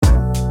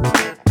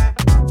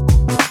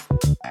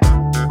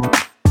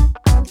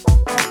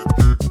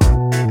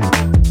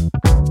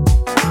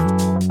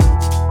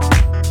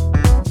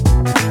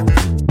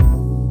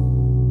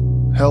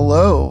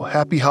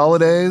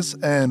holidays,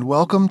 and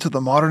welcome to The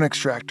Modern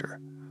Extractor.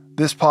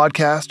 This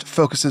podcast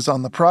focuses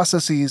on the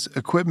processes,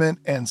 equipment,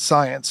 and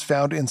science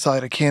found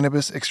inside a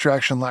cannabis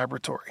extraction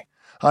laboratory.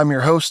 I'm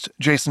your host,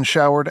 Jason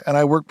Showard, and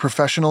I work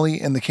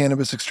professionally in the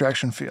cannabis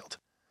extraction field.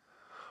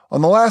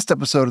 On the last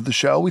episode of the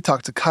show, we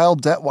talked to Kyle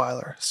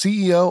Detweiler,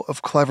 CEO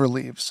of Clever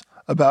Leaves,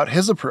 about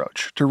his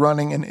approach to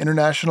running an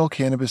international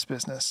cannabis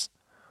business.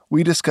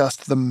 We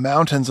discussed the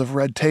mountains of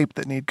red tape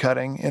that need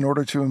cutting in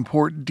order to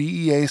import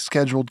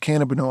DEA-scheduled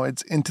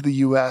cannabinoids into the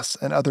U.S.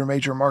 and other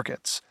major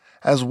markets,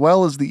 as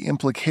well as the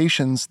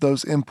implications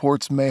those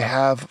imports may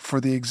have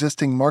for the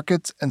existing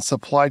markets and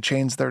supply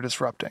chains they're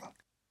disrupting.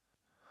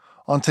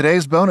 On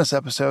today's bonus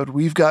episode,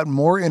 we've got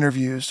more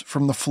interviews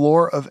from the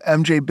floor of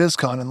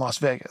MJBizcon in Las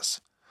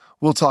Vegas.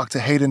 We'll talk to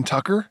Hayden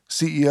Tucker,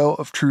 CEO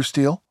of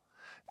Trusteel,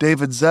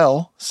 David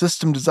Zelle,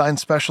 System Design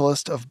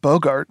Specialist of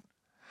Bhogart,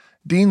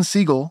 Dean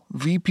Segal,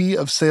 VP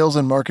of Sales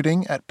and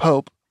Marketing at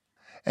Pope,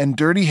 and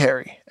Durty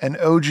Harrie, an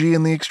OG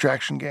in the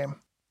extraction game.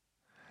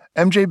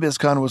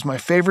 MJBizcon was my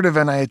favorite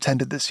event I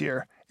attended this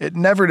year. It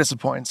never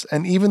disappoints,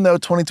 and even though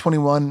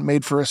 2021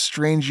 made for a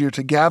strange year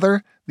to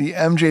gather, the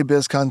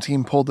MJBizcon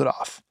team pulled it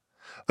off.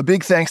 A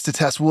big thanks to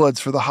Tess Woods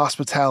for the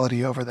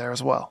hospitality over there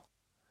as well.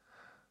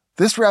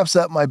 This wraps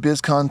up my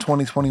BizCon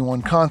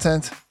 2021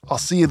 content. I'll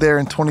see you there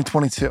in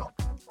 2022.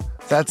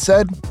 That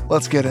said,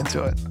 let's get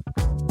into it.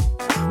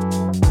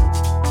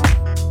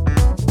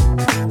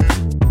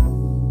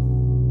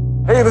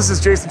 Hey, this is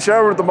Jason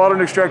Showard with the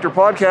Modern Extractor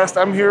Podcast.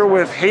 I'm here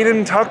with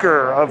Hayden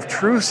Tucker of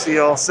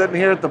Trusteel, sitting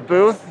here at the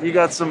booth. You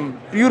got some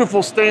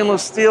beautiful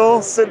stainless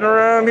steel sitting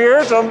around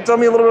here. Tell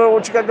me a little bit about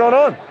what you got going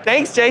on.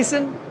 Thanks,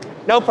 Jason.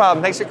 No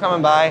problem. Thanks for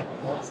coming by.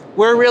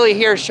 We're really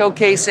here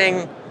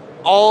showcasing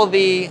all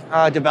the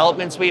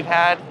developments we've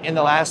had in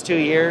the last 2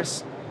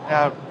 years.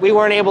 We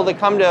weren't able to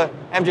come to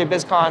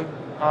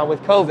MJBizcon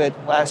with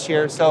COVID last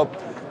year, so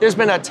there's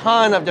been a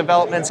ton of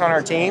developments on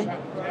our team.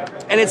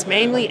 And it's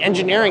mainly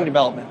engineering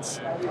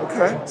developments.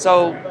 Okay.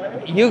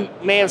 So you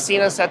may have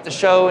seen us at the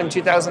show in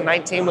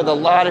 2019 with a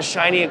lot of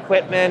shiny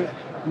equipment,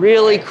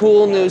 really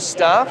cool new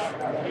stuff.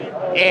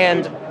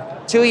 And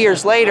 2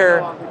 years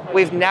later,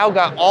 we've now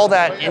got all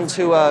that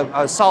into a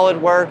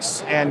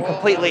SolidWorks and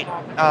completely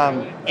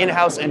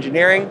in-house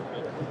engineering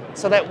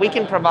so that we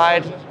can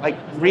provide like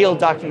real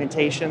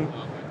documentation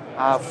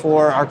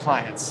for our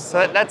clients.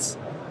 So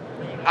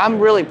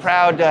I'm really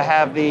proud to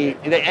have the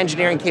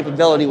engineering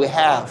capability we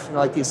have,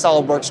 like these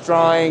SolidWorks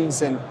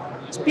drawings, and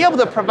to be able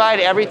to provide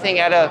everything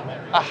at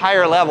a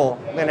higher level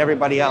than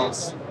everybody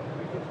else.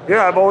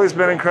 Yeah, I've always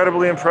been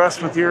incredibly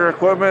impressed with your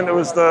equipment. It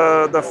was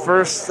the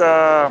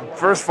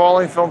first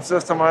falling film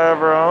system I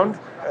ever owned,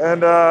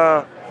 and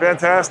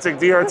fantastic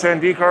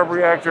DR10 decarb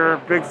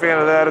reactor. Big fan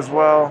of that as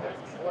well.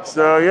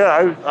 So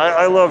yeah,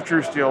 I love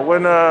Trusteel.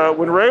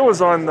 When Ray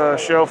was on the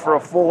show for a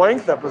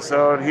full-length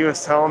episode, he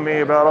was telling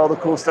me about all the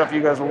cool stuff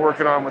you guys were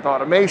working on with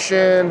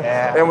automation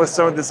and with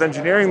some of this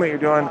engineering that you're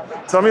doing.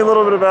 Tell me a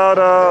little bit about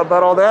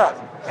all that.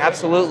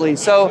 Absolutely.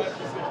 So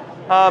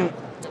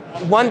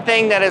one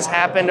thing that has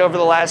happened over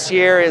the last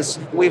year is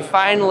we've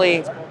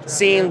finally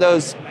seen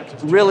those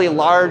really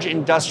large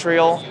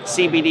industrial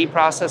CBD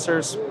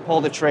processors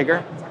pull the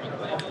trigger.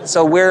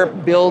 So we're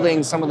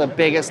building some of the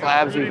biggest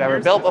labs we've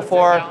ever built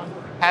before,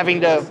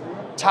 having to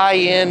tie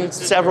in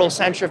several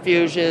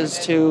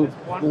centrifuges to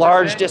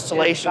large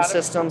distillation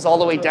systems all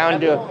the way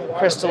down to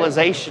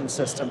crystallization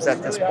systems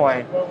at this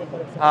point.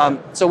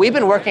 So we've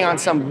been working on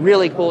some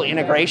really cool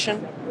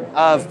integration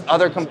of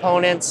other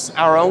components,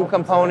 our own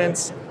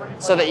components,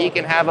 so that you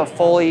can have a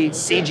fully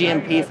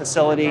CGMP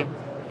facility.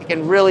 You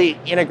can really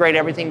integrate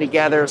everything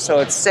together so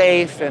it's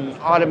safe and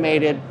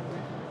automated.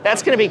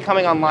 That's going to be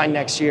coming online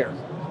next year.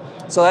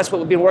 So that's what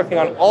we've been working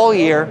on all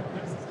year,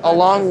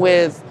 along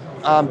with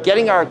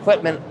getting our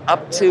equipment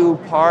up to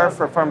par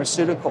for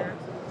pharmaceutical.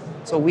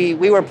 So we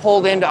were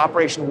pulled into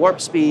Operation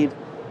Warp Speed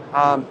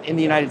in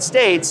the United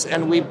States,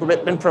 and we've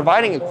been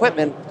providing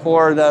equipment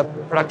for the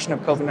production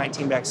of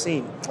COVID-19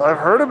 vaccine. I've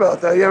heard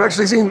about that. Yeah, I've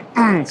actually seen,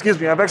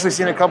 I've actually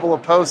seen a couple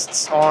of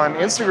posts on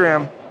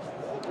Instagram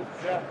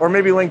or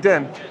maybe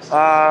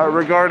LinkedIn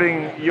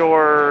regarding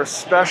your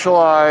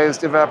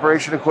specialized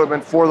evaporation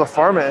equipment for the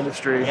pharma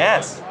industry.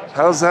 Yes.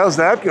 How's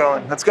that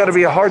going? That's got to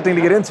be a hard thing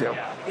to get into.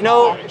 You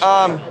know,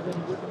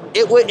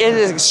 it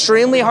is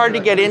extremely hard to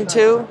get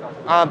into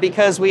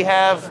because we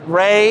have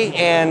Ray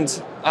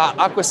and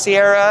Aqua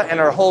Sierra and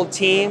our whole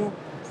team.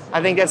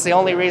 I think that's the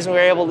only reason we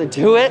were able to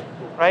do it,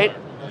 right?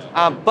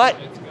 But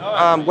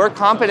we're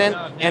competent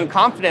and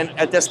confident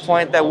at this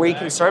point that we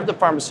can serve the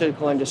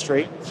pharmaceutical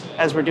industry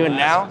as we're doing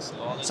now.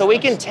 So we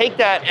can take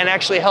that and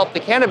actually help the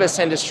cannabis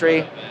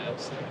industry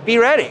be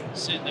ready,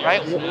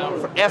 right?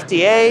 For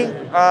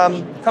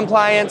FDA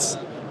compliance,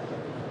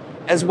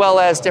 as well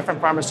as different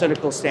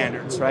pharmaceutical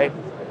standards, right?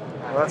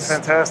 Well, that's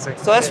fantastic.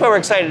 So that's what we're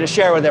excited to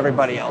share with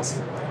everybody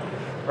else.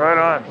 Right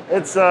on.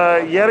 It's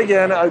yet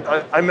again,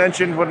 I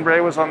mentioned when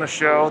Ray was on the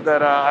show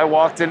that I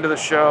walked into the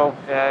show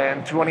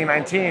in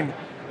 2019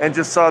 and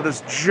just saw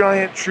this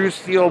giant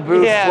Trusteel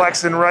booth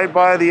flexing right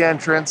by the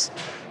entrance.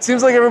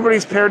 Seems like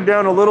everybody's pared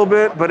down a little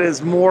bit, but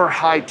is more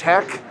high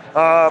tech,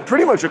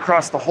 pretty much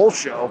across the whole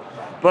show.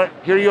 But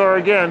here you are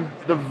again,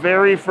 the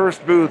very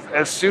first booth.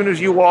 As soon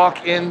as you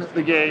walk in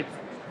the gate,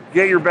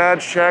 get your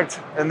badge checked,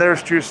 and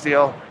there's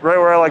Trusteel, right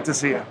where I like to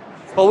see you.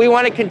 Well, we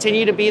want to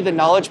continue to be the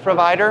knowledge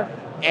provider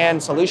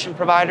and solution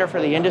provider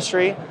for the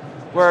industry.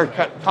 We're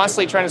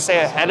constantly trying to stay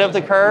ahead of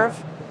the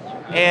curve.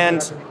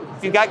 And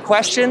if you've got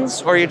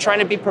questions or you're trying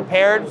to be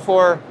prepared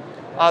for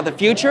the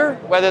future,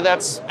 whether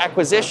that's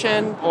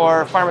acquisition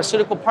or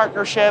pharmaceutical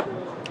partnership,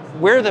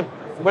 we're the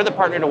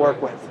partner to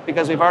work with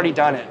because we've already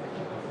done it.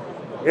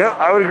 Yeah,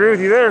 I would agree with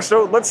you there.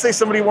 So let's say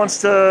somebody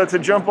wants to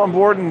jump on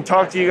board and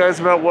talk to you guys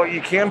about what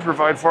you can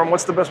provide for them.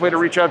 What's the best way to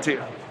reach out to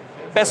you?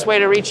 Best way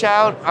to reach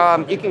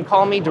out, you can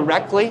call me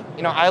directly.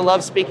 I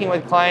love speaking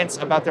with clients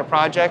about their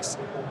projects.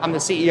 I'm the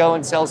CEO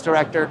and sales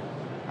director.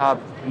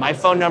 My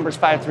phone number is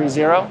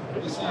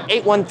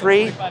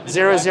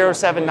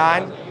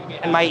 530-813-0079,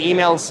 and my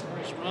email's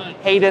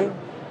Hayden,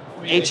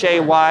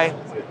 Hayden,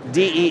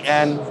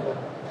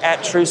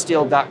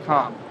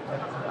 @trusteel.com.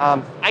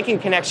 I can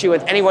connect you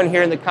with anyone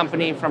here in the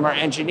company, from our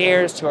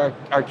engineers to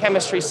our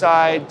chemistry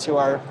side to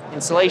our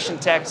installation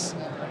techs.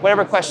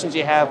 Whatever questions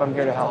you have, I'm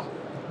here to help.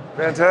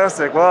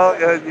 Fantastic. Well,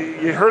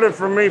 you heard it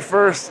from me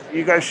first.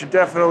 You guys should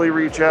definitely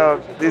reach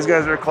out. These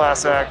guys are a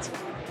class act.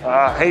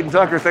 Hayden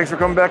Tucker, thanks for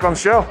coming back on the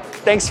show.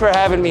 Thanks for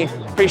having me.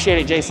 Appreciate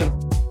it, Jason.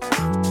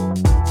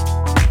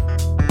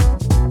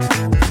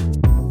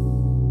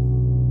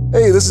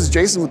 Hey, this is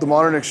Jason with the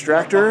Modern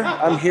Extractor.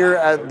 I'm here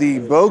at the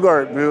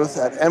Bhogart booth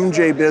at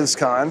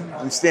MJBizcon.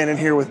 I'm standing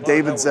here with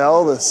David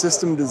Zelle, the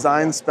system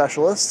design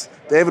specialist.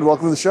 David,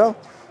 welcome to the show.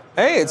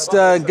 Hey, it's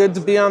good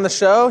to be on the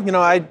show.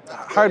 I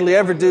hardly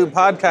ever do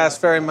podcasts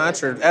very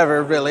much, or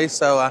ever really,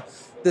 so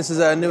this is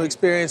a new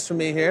experience for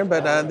me here,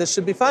 but this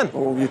should be fun.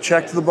 Well, you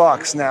checked the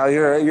box now.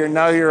 You're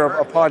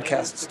a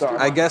podcast star.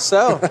 I guess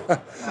so.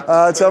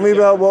 Tell me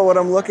about what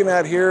I'm looking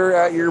at here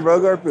at your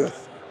Bhogart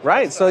booth.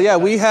 Right, so yeah,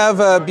 we have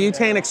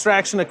butane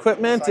extraction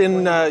equipment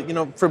in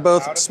for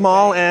both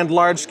small and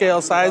large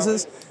scale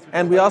sizes,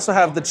 and we also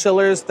have the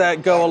chillers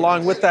that go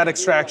along with that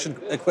extraction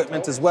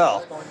equipment as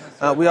well.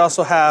 We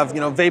also have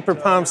vapor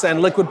pumps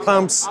and liquid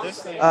pumps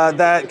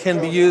that can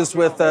be used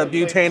with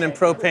butane and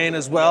propane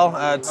as well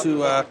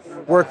to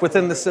work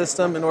within the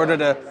system in order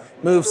to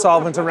move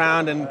solvent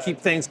around and keep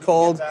things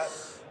cold.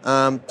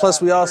 Plus,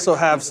 we also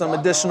have some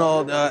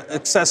additional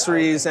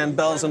accessories and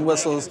bells and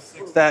whistles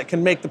that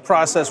can make the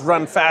process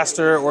run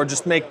faster or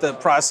just make the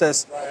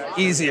process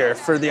easier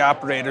for the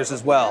operators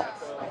as well.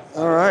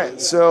 All right,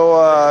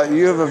 so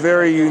you have a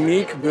very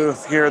unique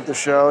booth here at the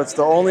show. It's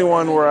the only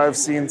one where I've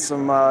seen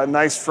some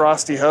nice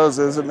frosty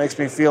hoses. It makes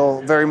me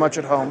feel very much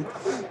at home.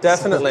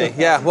 Definitely,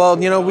 yeah. Well,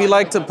 we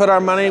like to put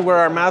our money where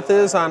our mouth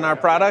is on our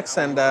products,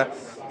 and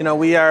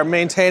we are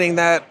maintaining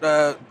that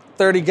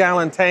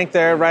 30-gallon tank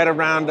there right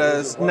around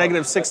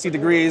negative 60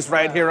 degrees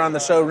right here on the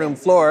showroom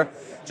floor,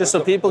 just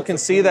so people can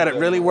see that it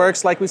really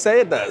works like we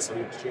say it does.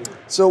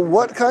 So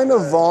what kind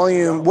of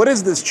volume, what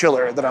is this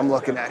chiller that I'm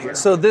looking at here?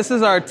 So this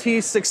is our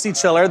T60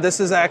 chiller. This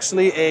is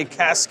actually a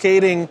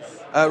cascading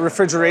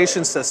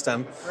refrigeration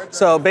system.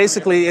 So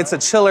basically it's a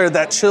chiller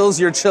that chills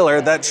your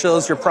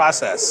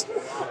process.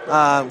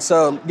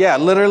 So yeah,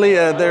 literally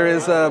there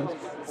is a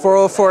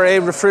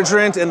 404A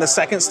refrigerant in the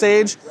second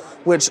stage,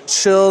 which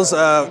chills,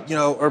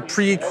 or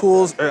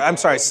pre-cools,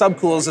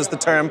 subcools is the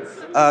term,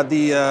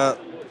 the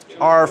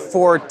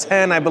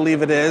R410, I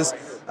believe it is,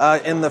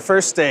 in the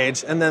first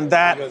stage, and then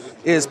that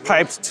is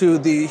piped to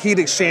the heat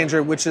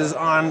exchanger, which is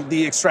on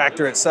the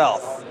extractor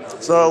itself.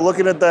 So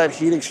looking at that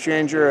heat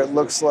exchanger, it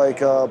looks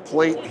like a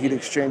plate heat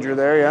exchanger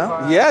there,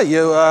 yeah? Yeah,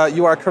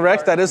 you are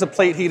correct. That is a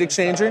plate heat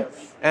exchanger.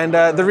 And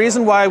the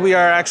reason why we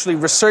are actually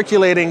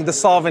recirculating the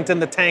solvent in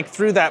the tank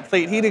through that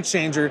plate heat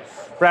exchanger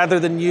rather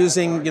than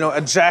using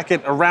a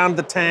jacket around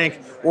the tank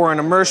or an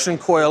immersion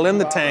coil in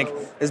the tank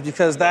is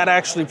because that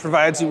actually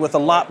provides you with a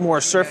lot more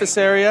surface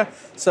area,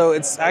 so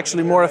it's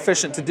actually more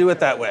efficient to do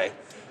it that way.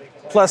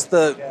 Plus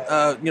the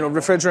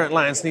refrigerant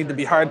lines need to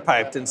be hard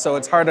piped, and so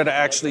it's harder to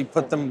actually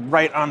put them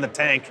right on the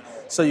tank,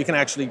 so you can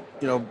actually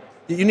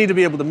you need to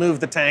be able to move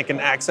the tank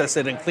and access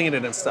it and clean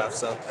it and stuff.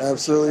 So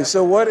absolutely.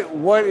 So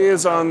what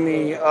is on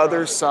the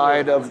other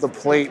side of the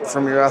plate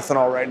from your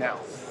ethanol right now?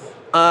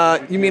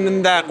 You mean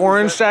in that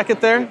orange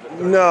jacket there?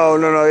 No.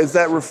 Is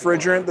that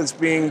refrigerant that's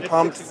being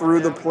pumped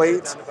through the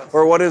plate,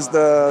 or what is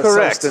the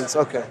substance?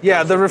 Okay.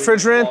 Yeah, the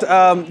refrigerant,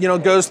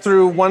 goes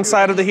through one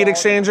side of the heat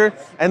exchanger,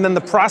 and then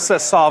the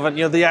process solvent,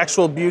 the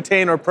actual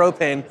butane or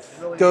propane,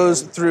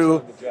 goes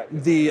through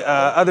the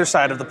other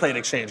side of the plate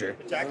exchanger.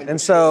 And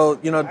so,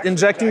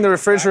 injecting the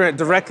refrigerant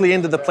directly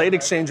into the plate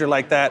exchanger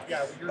like that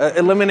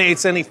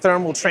eliminates any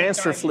thermal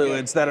transfer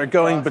fluids that are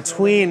going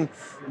between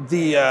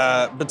the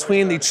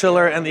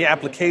chiller and the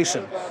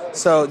application.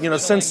 So,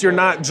 since you're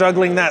not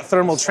juggling that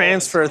thermal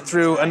transfer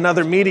through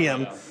another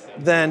medium,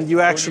 then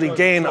you actually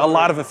gain a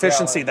lot of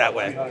efficiency that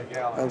way.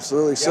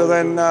 Absolutely. So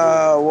then,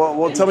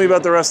 well, tell me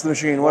about the rest of the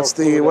machine. What's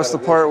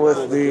the part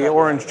with the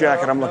orange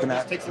jacket I'm looking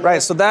at?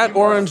 Right. So that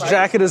orange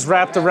jacket is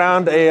wrapped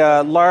around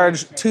a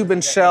large tube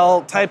and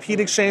shell type heat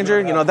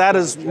exchanger. That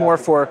is more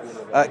for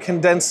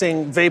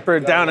condensing vapor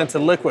down into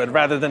liquid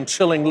rather than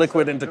chilling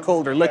liquid into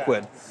colder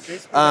liquid.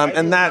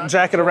 And that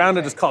jacket around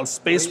it is called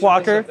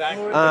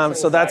Spacewalker.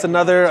 So that's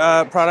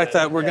another product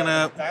that we're going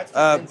to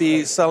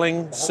be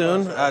selling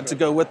soon to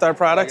go with our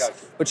products,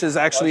 which is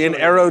actually an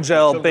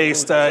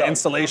aerogel-based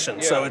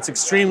installation. So it's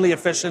extremely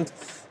efficient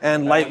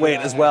and lightweight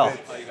as well.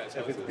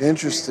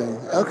 Interesting.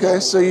 Okay,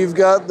 so you've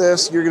got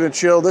this. You're going to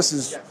chill. This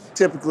is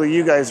typically,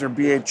 you guys are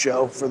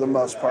BHO for the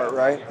most part,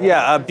 right?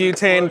 Yeah,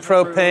 butane,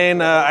 propane,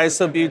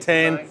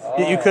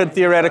 isobutane. You could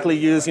theoretically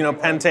use,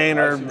 pentane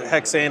or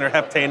hexane or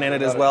heptane in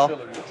it as well.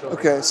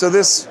 Okay, so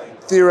this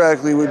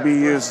theoretically would be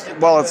used,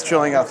 while it's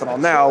chilling ethanol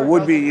now,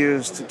 would be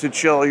used to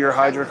chill your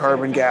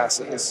hydrocarbon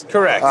gases.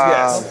 Correct,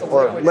 yes.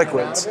 Or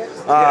liquids.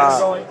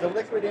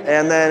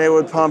 And then it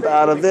would pump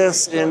out of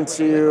this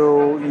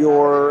into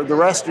the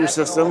rest of your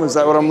system. Is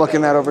that what I'm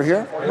looking at over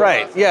here?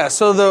 Right, yeah.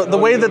 So the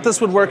way that this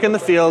would work in the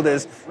field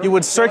is you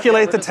would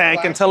circulate the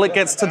tank until it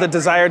gets to the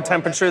desired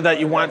temperature that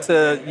you want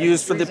to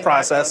use for the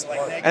process,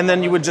 and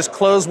then you would just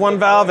close one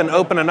valve and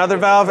open another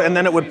valve, and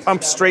then it would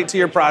pump straight to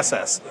your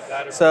process.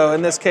 So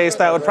in this case,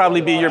 that would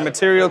probably be your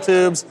material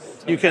tubes.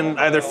 You can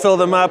either fill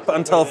them up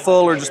until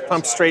full or just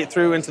pump straight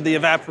through into the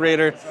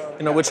evaporator,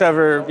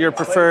 whichever your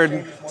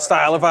preferred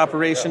style of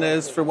operation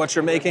is for what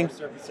you're making.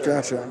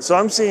 Gotcha. So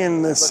I'm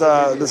seeing this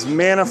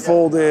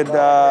manifolded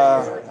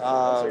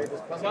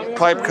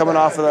pipe coming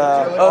off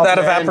of that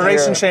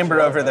evaporation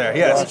chamber over there,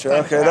 yes.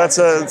 Gotcha. Okay,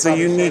 it's a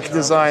unique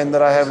design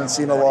that I haven't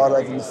seen a lot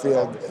of in the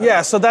field.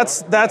 Yeah, so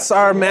that's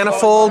our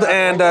manifold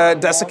and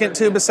desiccant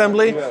tube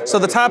assembly. So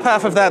the top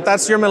half of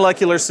that's your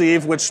molecular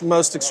sieve, which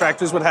most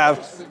extractors would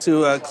have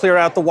to clear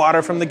out the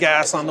water from the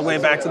gas on the way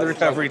back to the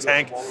recovery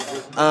tank.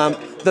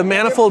 The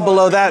manifold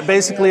below that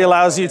basically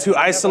allows you to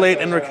isolate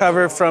and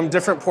recover from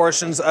different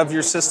portions of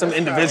your system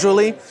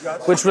individually,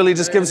 which really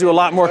just gives you a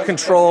lot more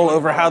control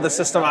over how the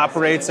system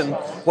operates and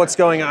what's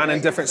going on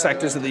in different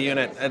sectors of the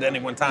unit at any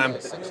one time.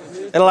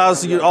 It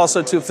allows you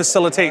also to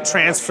facilitate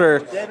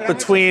transfer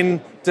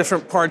between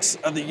different parts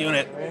of the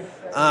unit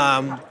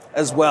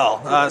as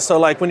well. So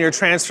like when you're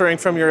transferring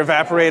from your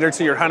evaporator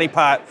to your honey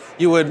pot,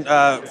 you would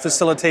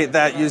facilitate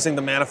that using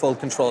the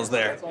manifold controls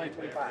there.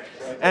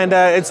 And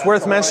it's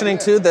worth mentioning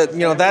too that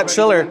that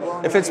chiller,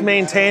 if it's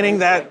maintaining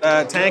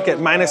that tank at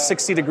minus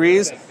 60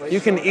 degrees,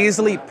 you can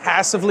easily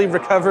passively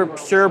recover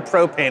pure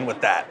propane with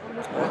that.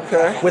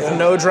 Okay. With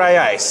no dry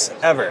ice,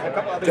 ever.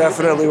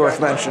 Definitely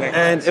worth mentioning.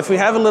 And if we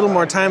have a little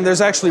more time,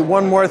 there's actually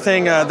one more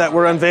thing that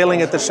we're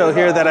unveiling at the show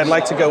here that I'd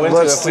like to go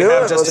into if we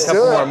have just a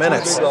couple more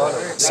minutes.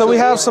 So we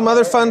have some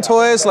other fun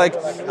toys, like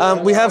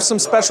we have some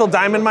special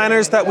diamond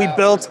miners that we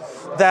built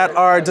that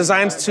are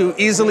designed to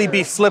easily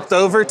be flipped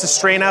over to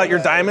strain out your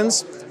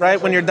diamonds,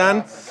 right, when you're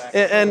done.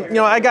 And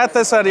I got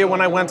this idea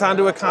when I went on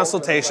to a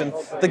consultation.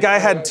 The guy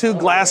had 2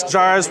 glass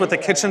jars with a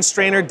kitchen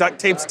strainer duct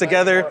taped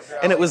together,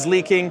 and it was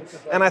leaking.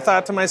 And I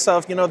thought to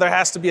myself, there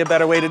has to be a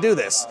better way to do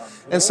this.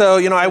 And so,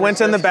 I went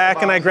in the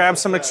back and I grabbed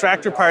some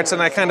extractor parts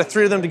and I kind of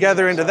threw them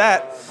together into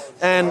that.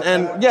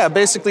 And yeah,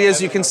 basically,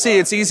 as you can see,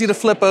 it's easy to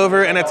flip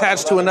over and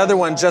attach to another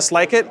one just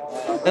like it.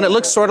 And it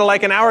looks sort of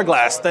like an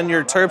hourglass. Then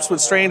your terps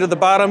would strain to the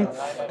bottom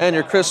and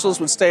your crystals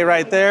would stay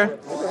right there.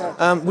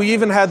 We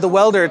even had the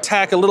welder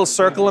tack a little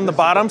circle in the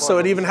bottom, so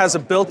it even has a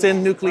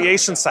built-in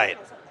nucleation site.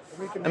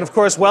 And of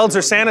course, welds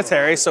are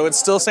sanitary, so it's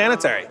still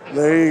sanitary.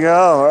 There you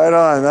go, right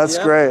on. That's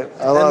great.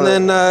 I love it.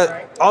 And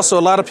then also,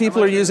 a lot of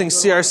people are using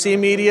CRC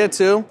media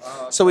too.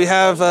 So we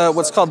have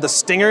what's called the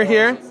Stinger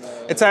here.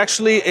 It's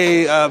actually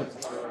a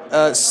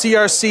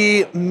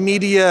CRC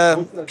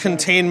media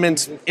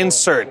containment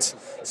insert.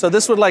 So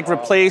this would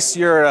replace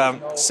your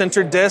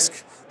sintered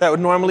disc that would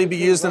normally be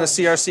used in a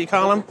CRC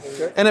column.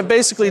 And it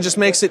basically just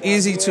makes it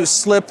easy to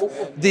slip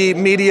the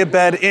media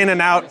bed in and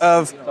out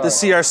of the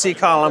CRC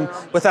column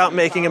without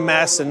making a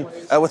mess and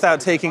without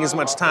taking as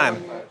much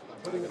time.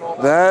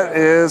 That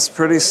is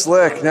pretty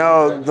slick.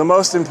 Now, the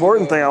most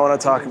important thing I want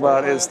to talk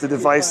about is the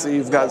device that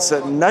you've got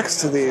sitting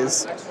next to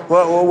these.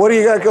 What do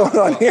you got going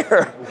on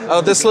here?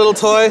 Oh, this little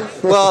toy?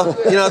 Well,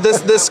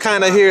 this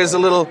kind of here is a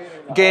little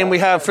game we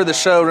have for the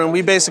showroom.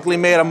 We basically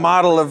made a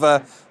model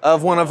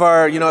of one of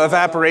our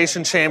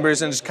evaporation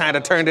chambers and just kind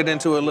of turned it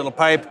into a little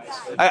pipe.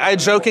 I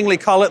jokingly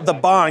call it the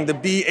bong, the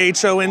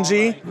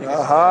BHONG.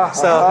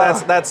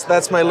 So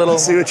that's my little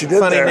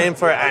funny name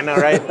for it. I know,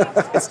 right?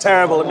 It's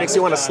terrible. It makes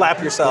you want to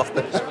slap yourself.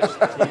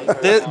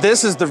 But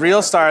this is the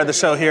real star of the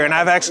show here, and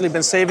I've actually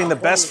been saving the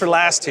best for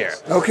last here.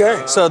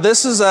 Okay. So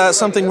this is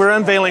something we're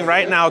unveiling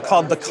right now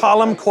called the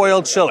Column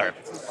Coil Chiller.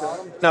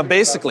 Now,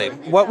 basically,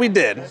 what we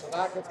did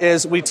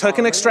is we took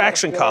an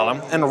extraction column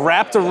and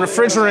wrapped a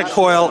refrigerant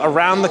coil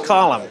around the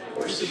column.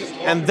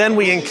 And then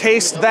we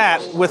encased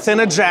that within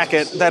a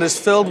jacket that is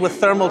filled with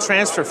thermal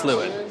transfer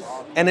fluid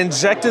and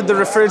injected the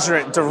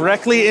refrigerant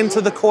directly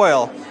into the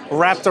coil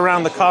wrapped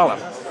around the column.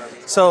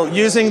 So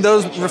using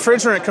those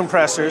refrigerant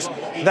compressors,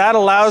 that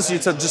allows you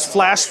to just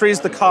flash freeze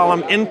the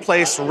column in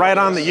place right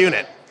on the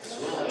unit.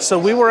 So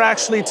we were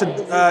actually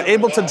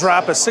able to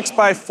drop a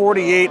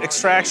 6x48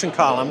 extraction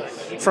column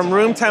from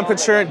room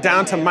temperature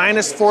down to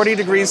minus 40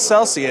 degrees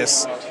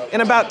Celsius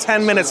in about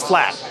 10 minutes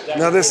flat.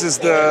 Now this is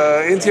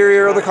the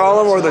interior of the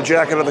column or the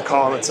jacket of the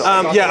column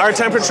itself? Yeah, our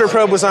temperature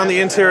probe was on the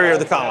interior of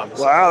the column.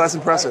 Wow, that's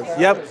impressive.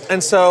 Yep,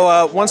 and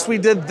so once we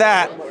did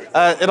that,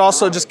 it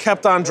also just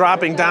kept on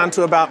dropping down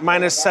to about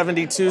minus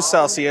 72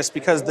 Celsius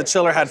because the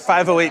chiller had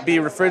 508B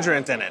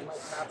refrigerant in it.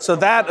 So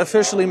that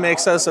officially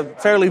makes us a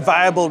fairly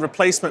viable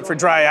replacement for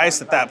dry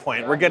ice at that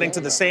point. We're getting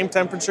to the same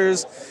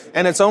temperatures,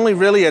 and it's only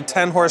really a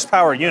 10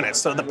 horsepower unit,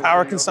 so the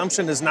power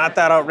consumption is not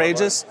that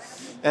outrageous.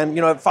 And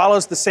it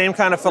follows the same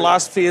kind of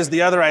philosophy as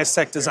the other Ice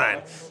Tech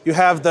design. You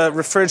have the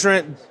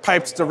refrigerant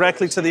piped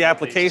directly to the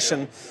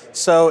application,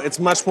 so it's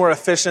much more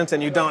efficient,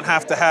 and you don't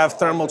have to have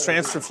thermal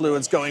transfer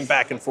fluids going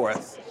back and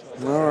forth.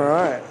 All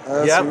right,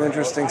 that's some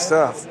interesting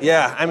stuff.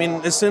 Yeah, I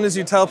mean, as soon as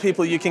you tell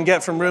people you can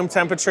get from room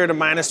temperature to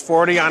minus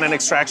 40 on an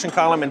extraction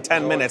column in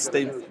 10 minutes,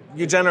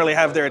 you generally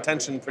have their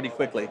attention pretty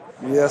quickly.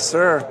 Yes,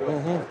 sir.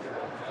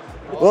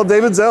 Mm-hmm. Well,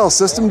 David Zelle,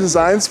 System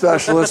Design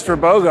Specialist for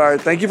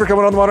Bhogart. Thank you for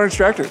coming on the Modern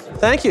Extractor.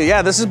 Thank you.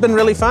 Yeah, this has been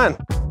really fun.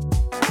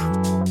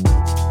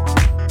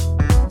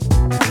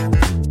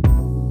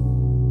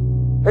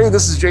 Hey,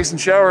 this is Jason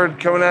Showard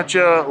coming at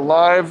you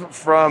live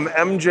from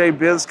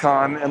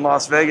MJBizcon in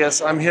Las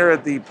Vegas. I'm here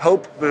at the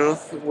Pope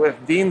booth with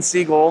Dean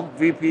Segal,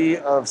 VP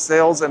of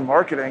Sales and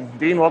Marketing.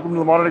 Dean, welcome to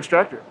the Modern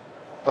Extractor.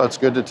 Well, it's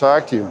good to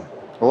talk to you.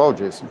 Hello,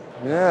 Jason.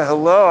 Yeah,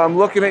 hello. I'm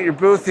looking at your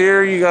booth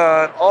here. You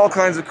got all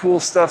kinds of cool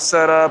stuff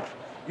set up.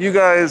 You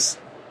guys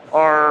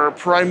are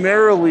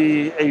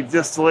primarily a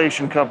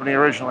distillation company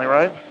originally,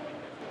 right?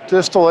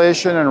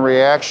 Distillation and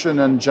reaction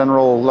and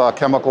general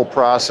chemical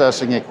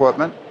processing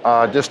equipment.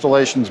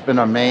 Distillation's been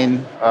a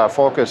main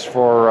focus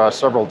for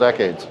several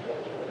decades.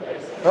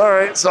 All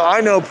right, so I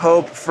know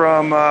Pope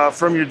from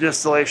your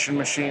distillation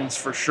machines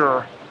for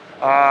sure.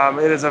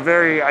 It is a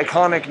very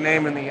iconic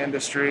name in the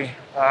industry.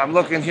 I'm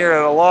looking here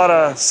at a lot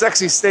of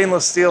sexy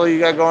stainless steel you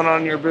got going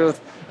on in your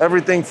booth.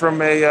 Everything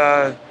from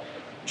a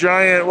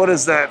giant, what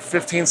is that,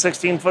 15,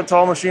 16 foot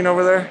tall machine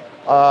over there?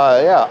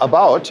 Yeah,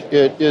 about.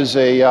 It is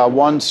a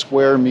 1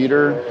 square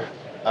meter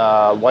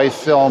white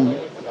film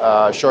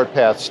short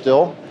path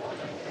still,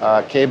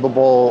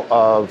 capable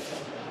of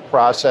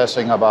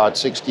processing about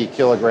 60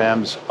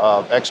 kilograms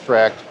of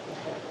extract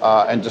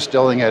and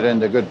distilling it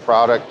into good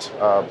product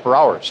per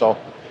hour. So,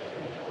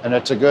 and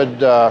it's a good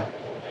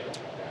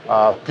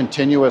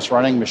continuous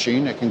running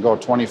machine. It can go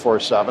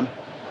 24/7.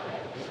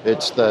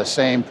 It's the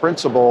same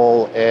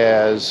principle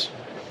as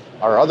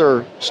our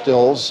other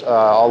stills,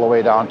 all the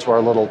way down to our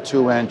little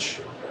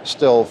 2-inch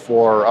still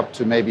for up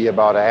to maybe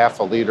about a half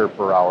a liter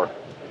per hour.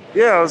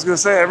 Yeah, I was gonna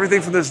say, everything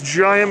from this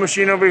giant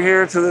machine over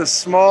here to this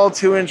small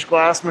 2-inch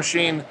glass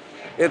machine.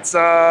 It's,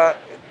 I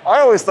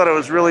always thought it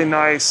was really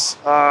nice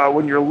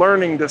when you're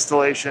learning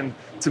distillation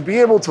to be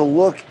able to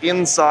look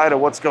inside of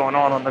what's going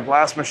on the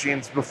glass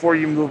machines before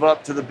you move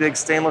up to the big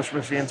stainless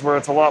machines where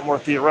it's a lot more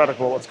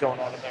theoretical what's going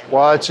on in there.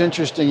 Well, it's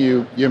interesting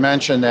you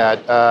mentioned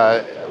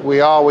that.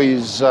 We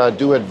always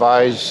do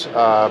advise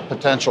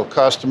potential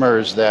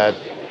customers that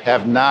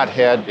have not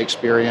had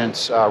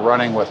experience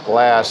running with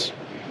glass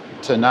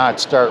to not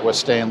start with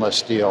stainless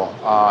steel.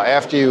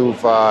 After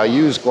you've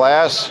used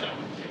glass,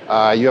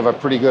 you have a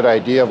pretty good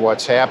idea of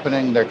what's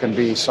happening. There can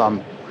be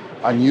some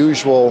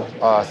unusual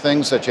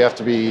things that you have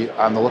to be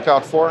on the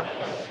lookout for.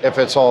 If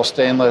it's all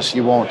stainless,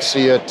 you won't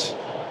see it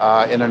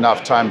in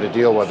enough time to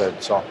deal with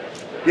it. So,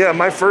 yeah,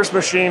 my first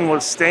machine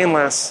was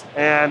stainless,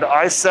 and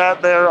I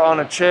sat there on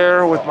a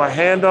chair with my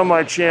hand on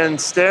my chin,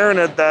 staring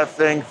at that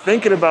thing,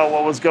 thinking about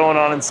what was going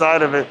on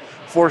inside of it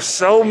for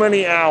so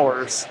many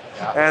hours.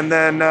 Yeah. And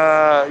then,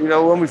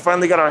 when we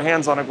finally got our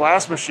hands on a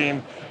glass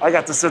machine, I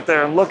got to sit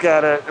there and look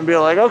at it and be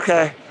like,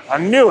 okay, I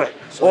knew it.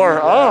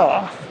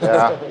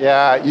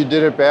 Yeah, you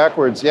did it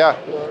backwards. Yeah.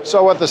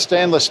 So with the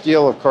stainless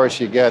steel, of course,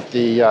 you get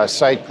the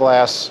sight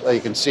glass. You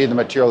can see the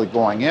material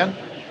going in,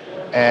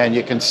 and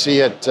you can see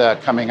it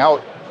coming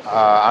out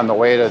on the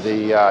way to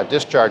the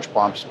discharge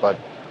pumps. But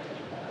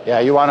yeah,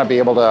 you want to be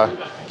able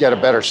to get a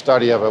better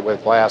study of it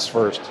with glass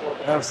first.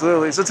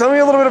 Absolutely. So tell me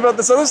a little bit about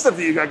this other stuff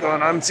that you got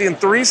going on. I'm seeing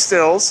 3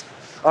 stills.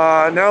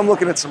 Now I'm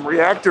looking at some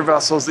reactor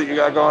vessels that you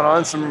got going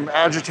on, some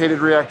agitated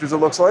reactors, it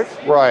looks like.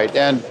 Right,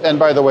 and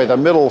by the way, the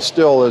middle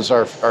still is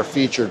our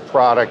featured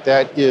product.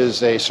 That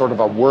is a sort of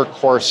a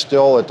workhorse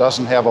still. It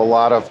doesn't have a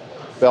lot of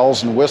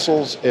bells and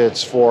whistles.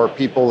 It's for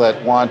people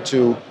that want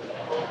to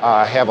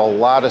have a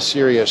lot of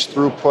serious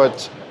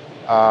throughput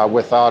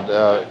without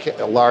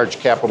a large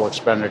capital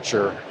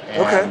expenditure.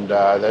 And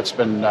that's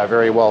been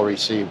very well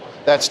received.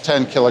 That's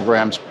 10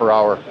 kilograms per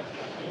hour.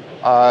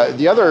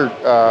 The other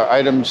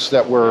items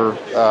that we're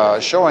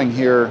showing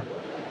here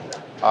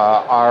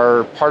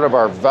are part of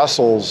our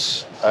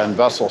vessels and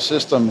vessel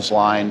systems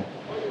line,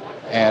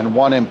 and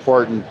one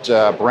important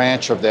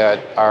branch of that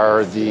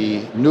are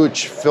the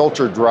Nooch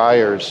filter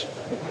dryers.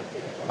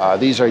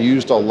 These are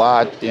used a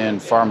lot in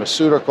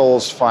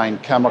pharmaceuticals, fine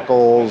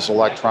chemicals,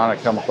 electronic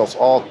chemicals,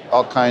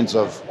 all kinds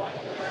of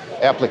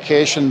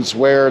applications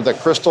where the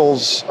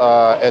crystals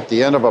at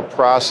the end of a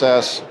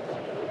process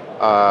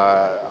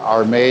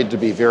are made to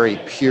be very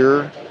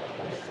pure.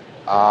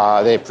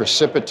 They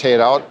precipitate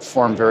out,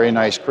 form very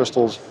nice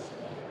crystals,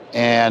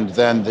 and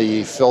then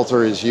the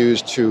filter is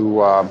used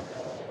to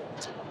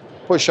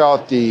push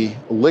out the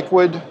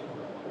liquid.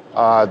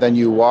 Then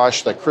you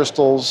wash the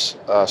crystals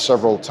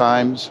several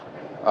times.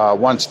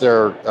 Once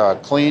they're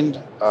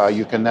cleaned,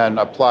 you can then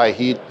apply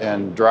heat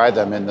and dry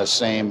them in the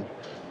same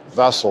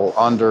vessel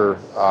under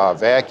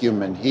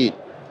vacuum and heat.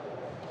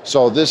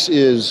 So this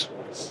is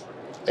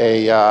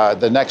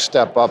the next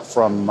step up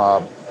from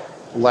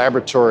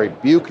laboratory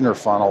Buchner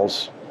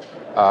funnels,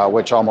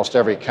 which almost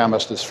every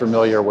chemist is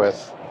familiar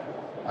with,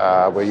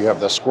 where you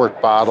have the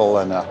squirt bottle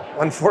and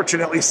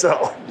Unfortunately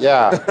so.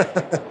 Yeah.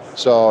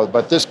 So,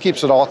 but this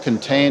keeps it all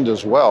contained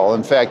as well.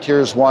 In fact,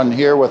 here's one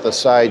here with a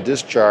side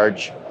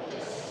discharge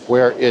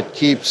where it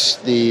keeps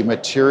the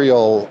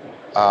material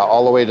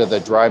all the way to the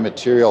dry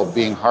material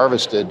being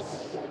harvested,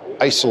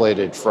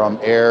 isolated from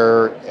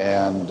air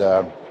and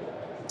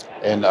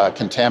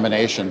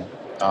contamination.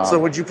 So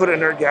would you put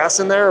inert gas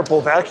in there or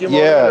pull vacuum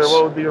Yes. on it, or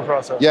what would be your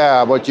process?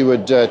 Yeah, what you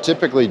would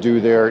typically do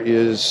there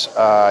is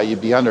you'd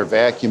be under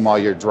vacuum while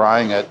you're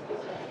drying it,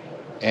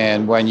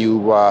 and when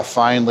you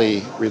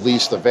finally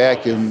release the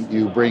vacuum,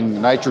 you bring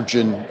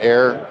nitrogen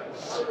in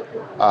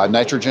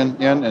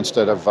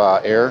instead of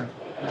air,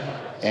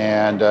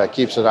 and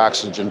keeps it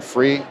oxygen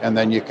free, and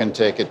then you can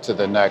take it to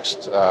the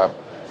next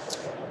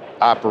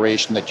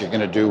operation that you're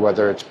going to do,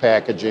 whether it's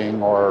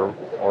packaging or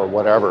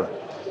whatever.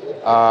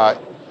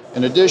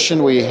 In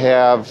addition, we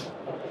have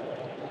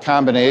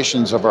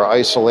combinations of our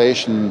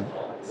isolation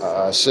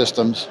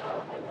systems,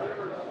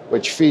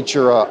 which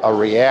feature a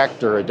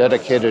reactor, a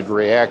dedicated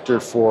reactor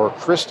for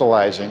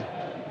crystallizing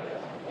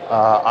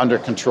under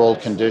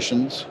controlled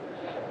conditions.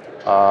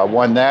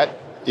 When that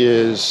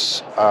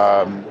is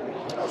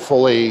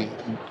fully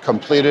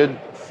completed,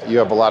 you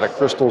have a lot of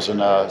crystals in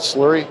a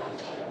slurry,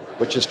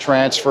 which is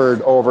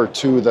transferred over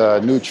to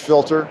the Nooch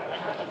filter.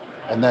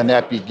 And then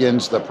that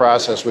begins the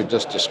process we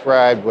just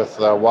described with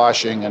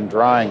washing and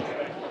drying.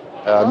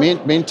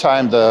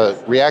 Meantime,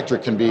 the reactor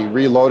can be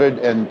reloaded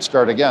and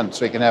start again,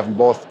 so you can have them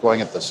both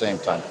going at the same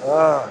time.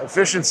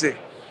 Efficiency.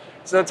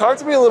 So talk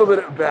to me a little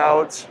bit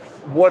about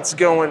what's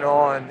going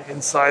on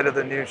inside of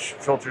the Nooch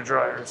filter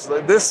dryers.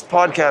 This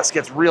podcast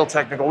gets real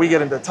technical. We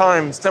get into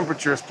times,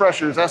 temperatures,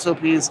 pressures,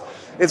 SOPs.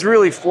 It's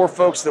really for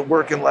folks that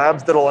work in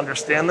labs that'll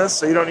understand this,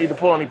 so you don't need to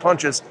pull any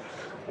punches.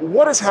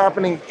 What is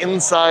happening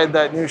inside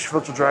that Nooch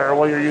filter dryer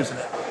while you're using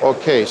it?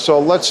 Okay, so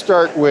let's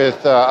start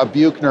with a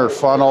Buchner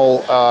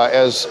funnel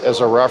as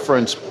a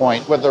reference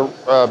point. With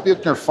a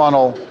Buchner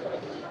funnel,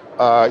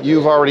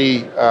 you've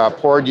already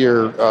poured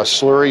your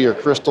slurry, your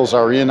crystals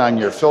are in on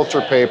your filter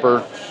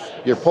paper,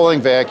 you're pulling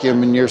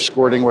vacuum and you're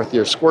squirting with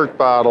your squirt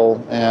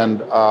bottle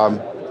and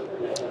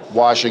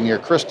washing your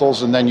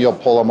crystals, and then you'll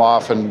pull them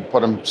off and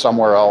put them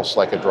somewhere else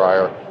like a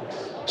dryer.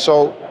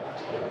 So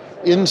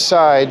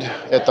inside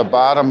at the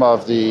bottom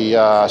of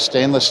the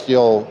stainless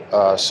steel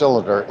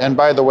cylinder, and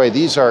by the way,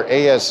 these are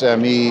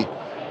ASME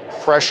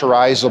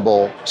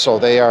pressurizable, so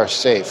they are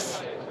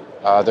safe.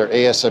 They're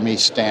ASME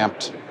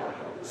stamped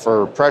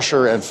for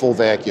pressure and full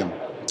vacuum.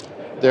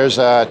 There's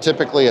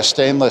typically a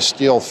stainless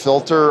steel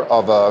filter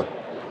of a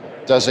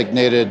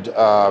designated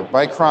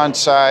micron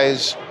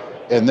size.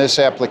 In this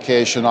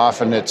application,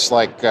 often it's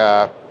like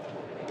 10,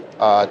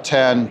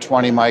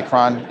 20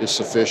 micron is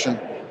sufficient.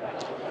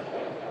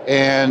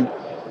 And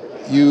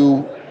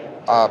you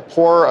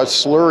pour a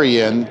slurry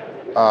in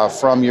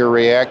from your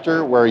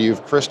reactor where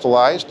you've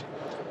crystallized.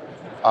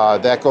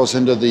 That goes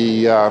into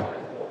the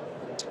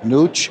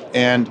Nooch,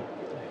 and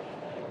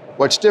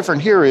what's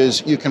different here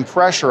is you can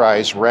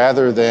pressurize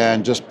rather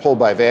than just pull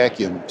by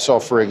vacuum. So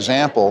for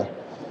example,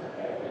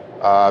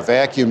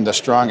 vacuum, the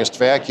strongest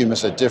vacuum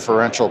is a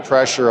differential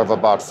pressure of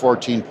about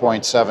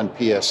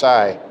 14.7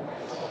 psi.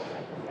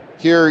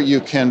 Here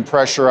you can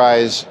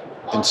pressurize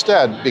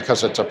instead,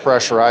 because it's a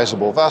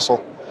pressurizable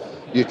vessel,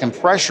 you can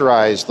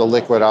pressurize the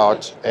liquid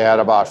out at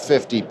about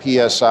 50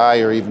 psi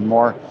or even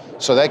more.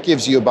 So that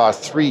gives you about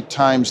 3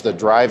 times the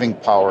driving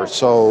power.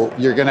 So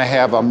you're going to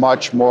have a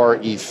much more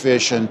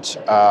efficient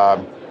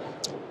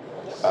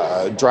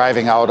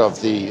driving out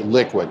of the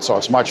liquid. So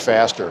it's much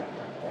faster.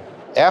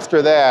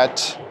 After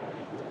that,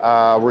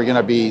 we're going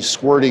to be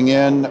squirting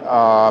in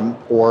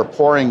or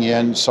pouring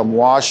in some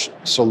wash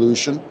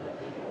solution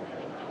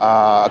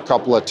a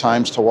couple of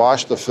times to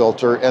wash the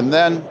filter, and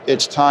then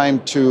it's time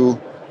to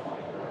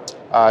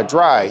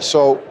dry.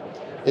 So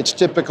it's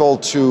typical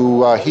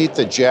to heat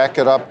the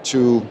jacket up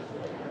to,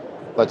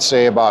 let's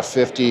say, about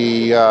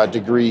 50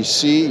 degrees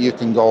C. You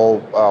can go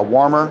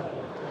warmer.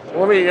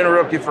 Let me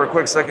interrupt you for a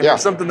quick second. Yeah.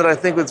 There's something that I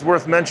think that's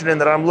worth mentioning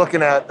that I'm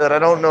looking at that I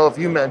don't know if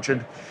you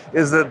mentioned,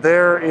 is that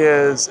there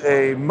is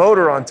a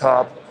motor on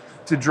top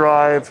to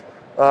drive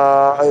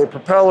a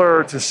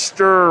propeller to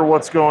stir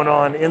what's going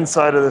on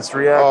inside of this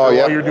reactor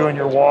while you're doing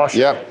your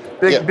washing. Yep.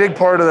 Big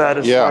part of that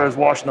as far as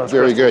washing those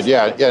Very crystals.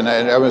 good, yeah, and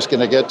I was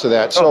going to get to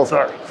that. Oh,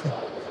 sorry.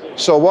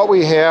 So what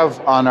we have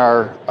on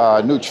our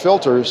Nooch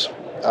filters,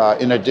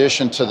 in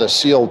addition to the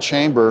sealed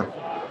chamber,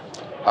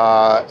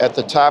 at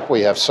the top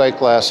we have sight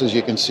glasses.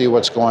 You can see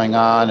what's going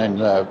on,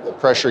 and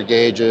pressure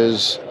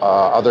gauges,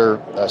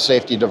 other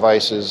safety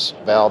devices,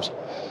 valves.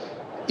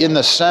 In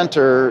the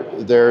center,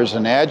 there's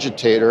an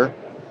agitator.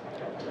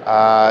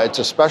 It's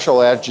a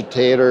special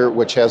agitator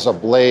which has a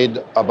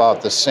blade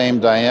about the same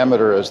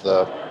diameter as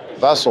the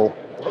vessel.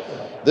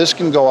 This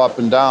can go up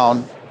and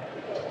down,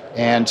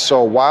 and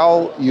so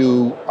while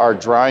you are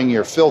drying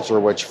your filter,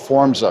 which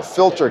forms a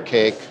filter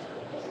cake,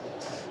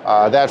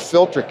 that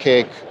filter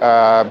cake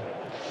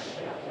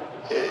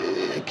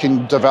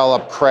can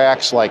develop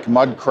cracks like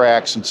mud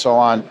cracks and so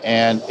on,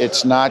 and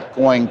it's not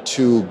going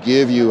to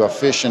give you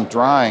efficient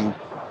drying.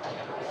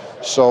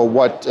 So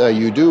what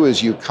you do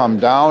is you come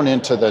down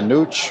into the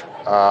Nooch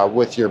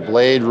with your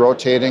blade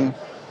rotating,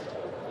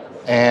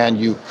 and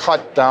you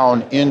cut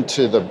down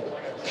into the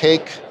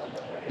cake.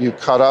 You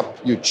cut up,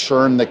 you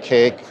churn the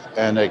cake,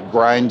 and it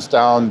grinds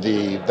down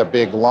the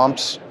big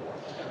lumps,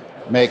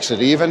 makes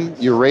it even.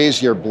 You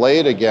raise your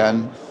blade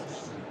again,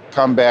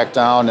 come back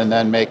down, and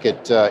then make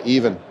it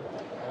even.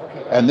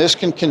 And this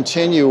can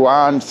continue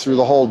on through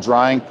the whole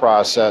drying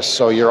process,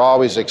 so you're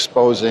always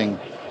exposing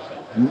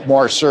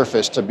more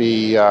surface to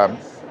be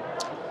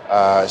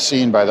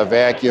seen by the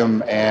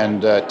vacuum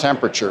and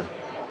temperature.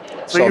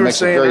 So you were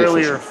saying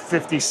earlier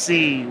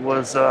 50C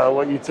was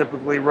what you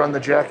typically run the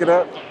jacket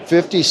at?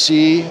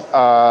 50C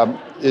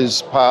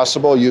is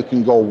possible. You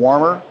can go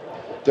warmer.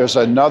 There's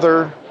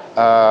another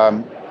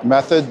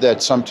method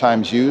that's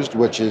sometimes used,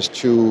 which is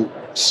to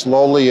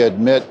slowly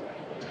admit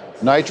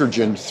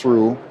nitrogen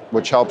through,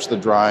 which helps the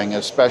drying,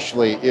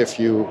 especially if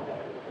you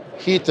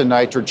heat the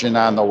nitrogen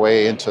on the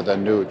way into the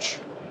Nooch.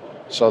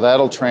 So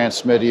that'll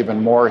transmit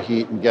even more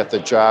heat and get the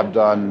job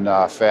done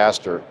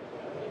faster.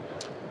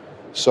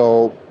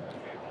 So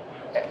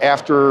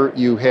after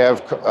you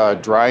have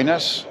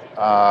dryness,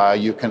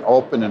 you can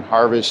open and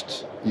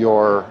harvest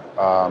your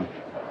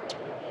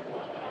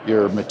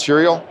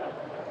material.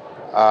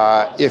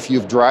 If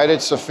you've dried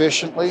it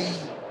sufficiently,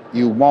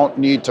 you won't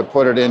need to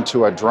put it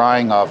into a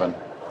drying oven.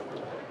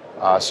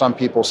 Some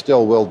people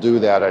still will do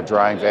that, a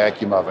drying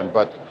vacuum oven,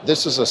 but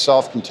this is a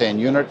self-contained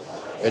unit.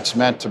 It's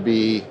meant to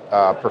be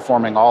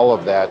performing all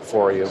of that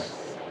for you.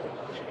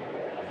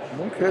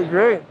 Okay,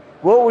 great.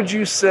 What would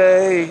you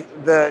say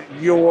that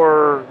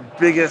your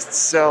biggest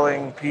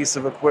selling piece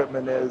of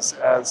equipment is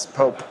as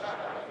Pope?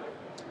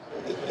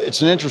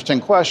 It's an interesting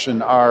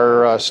question.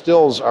 Our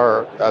stills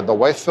are, the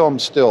white film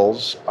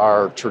stills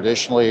are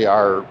traditionally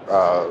our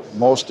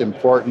most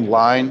important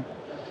line,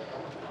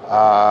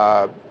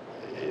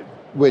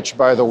 which,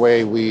 by the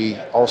way, we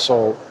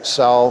also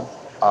sell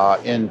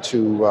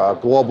into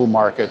global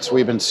markets.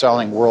 We've been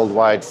selling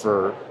worldwide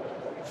for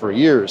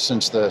years,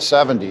 since the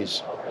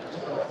 70s.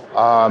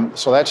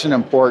 So that's an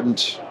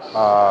important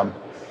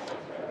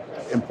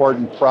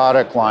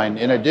product line.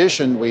 In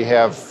addition, we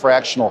have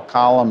fractional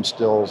column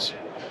stills,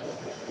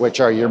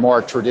 which are your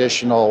more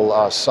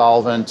traditional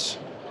solvent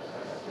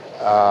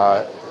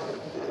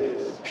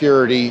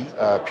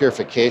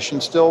purification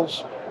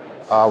stills.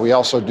 We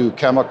also do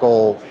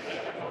chemical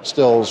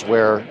stills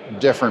where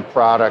different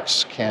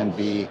products can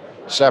be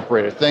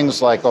separated.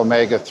 Things like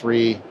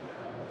omega-3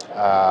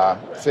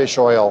 fish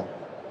oil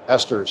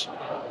esters.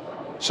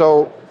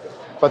 So,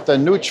 but the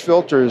Nooch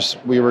filters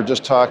we were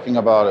just talking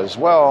about as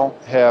well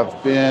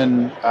have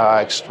been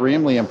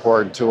extremely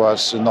important to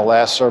us in the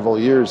last several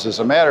years. As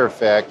a matter of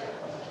fact,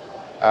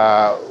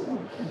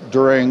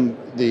 during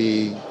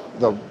the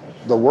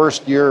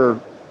worst year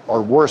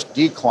or worst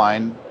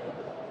decline,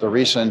 the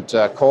recent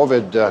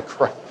COVID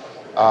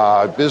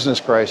business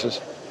crisis,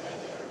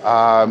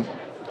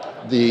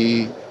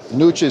 the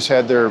Nooches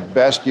had their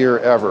best year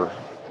ever.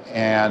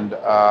 And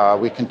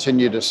we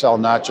continue to sell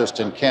not just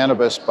in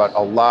cannabis, but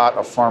a lot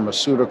of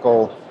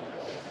pharmaceutical,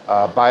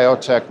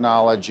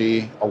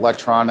 biotechnology,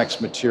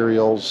 electronics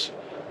materials,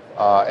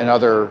 and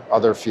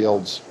other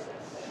fields.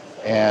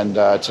 And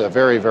it's a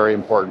very, very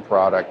important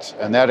product.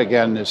 And that,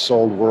 again, is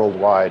sold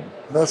worldwide.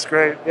 That's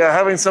great. Yeah,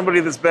 having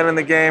somebody that's been in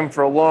the game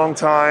for a long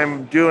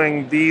time,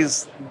 building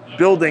these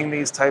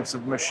types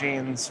of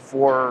machines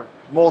for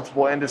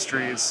multiple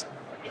industries,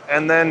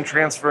 and then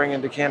transferring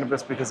into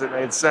cannabis because it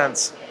made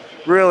sense,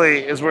 really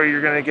is where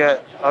you're going to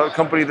get a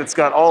company that's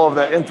got all of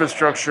that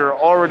infrastructure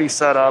already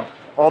set up,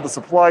 all the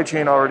supply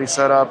chain already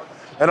set up,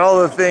 and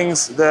all the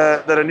things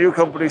that a new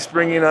company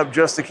springing up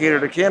just to cater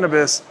to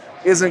cannabis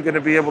isn't going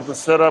to be able to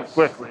set up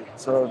quickly.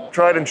 So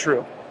tried and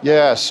true.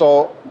 Yeah,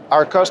 so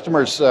our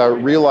customers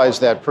realize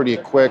that pretty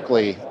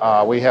quickly.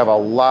 We have a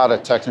lot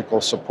of technical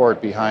support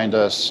behind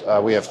us.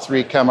 We have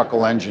 3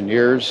 chemical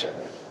engineers,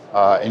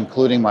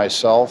 including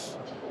myself.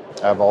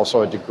 I have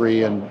also a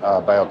degree in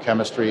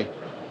biochemistry.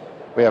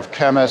 We have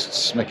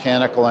chemists,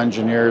 mechanical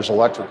engineers,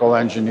 electrical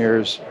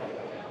engineers,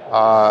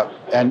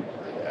 and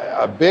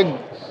a big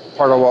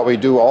part of what we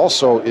do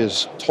also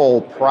is toll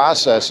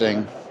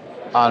processing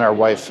on our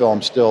white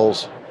film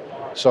stills.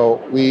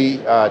 So we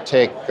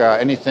take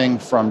anything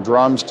from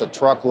drums to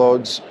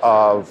truckloads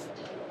of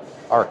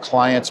our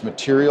clients'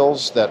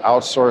 materials that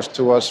outsource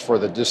to us for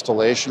the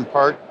distillation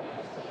part.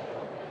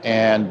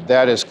 And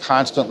that is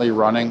constantly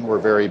running. We're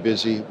very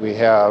busy. We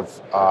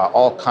have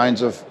all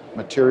kinds of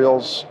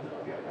materials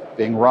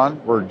being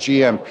run. We're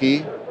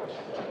GMP,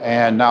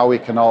 and now we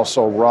can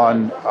also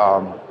run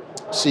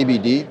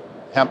CBD,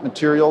 hemp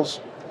materials.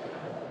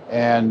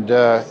 And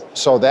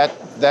so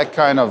that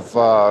kind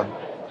of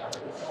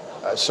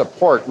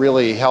support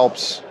really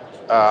helps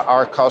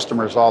our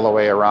customers all the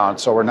way around.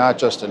 So we're not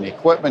just an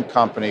equipment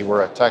company,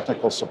 we're a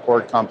technical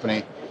support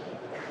company.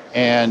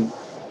 And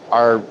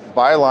our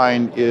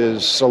byline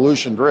is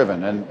solution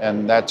driven,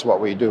 and that's what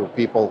we do.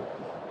 People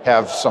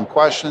have some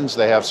questions,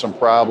 they have some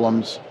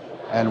problems,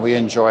 and we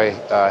enjoy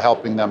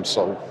helping them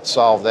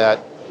solve that,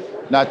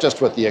 not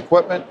just with the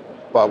equipment,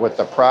 but with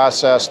the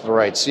process, the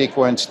right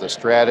sequence, the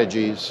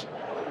strategies,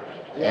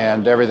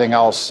 and everything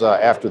else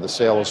after the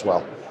sale as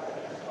well.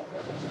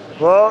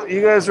 Well,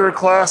 you guys are a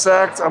class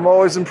act. I'm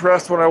always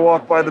impressed when I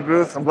walk by the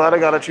booth. I'm glad I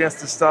got a chance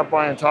to stop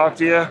by and talk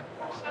to you.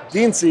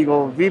 Dean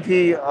Segal,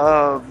 VP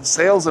of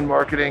Sales and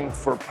Marketing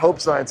for Pope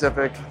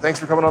Scientific. Thanks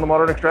for coming on the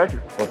Modern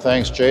Extractor. Well,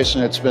 thanks,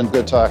 Jason. It's been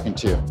good talking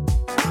to you.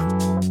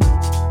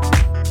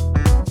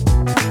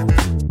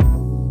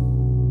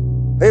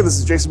 Hey, this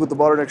is Jason with the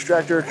Modern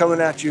Extractor coming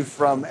at you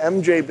from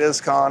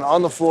MJBizcon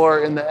on the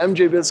floor in the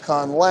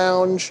MJBizcon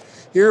lounge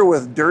here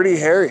with Durty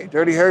Harrie.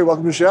 Durty Harrie,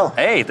 welcome to the show.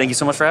 Hey, thank you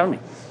so much for having me.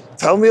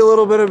 Tell me a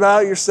little bit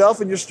about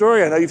yourself and your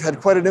story. I know you've had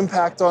quite an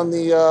impact on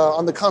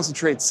the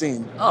concentrate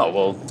scene. Oh,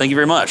 well, thank you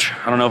very much.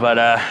 I don't know if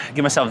I'd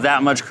give myself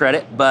that much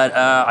credit, but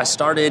I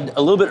started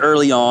a little bit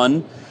early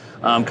on,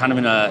 kind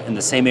of in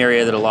the same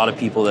area that a lot of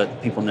people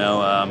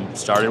know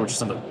started, which is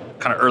some of the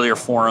kind of earlier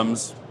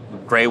forums,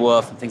 Grey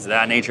Wolf and things of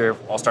that nature.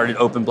 All started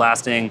open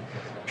blasting,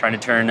 trying to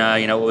turn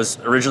what was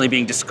originally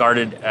being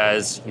discarded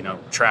as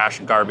trash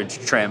and garbage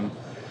trim.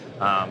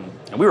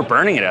 And we were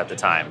burning it at the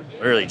time,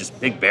 really just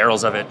big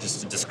barrels of it just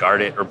to discard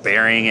it or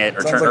burying it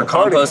or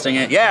composting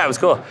it. Yeah, it was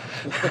cool.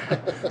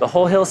 The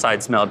whole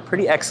hillside smelled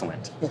pretty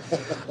excellent.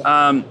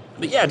 But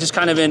yeah, just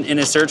kind of in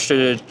a search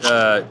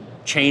to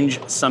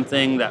change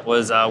something that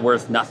was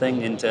worth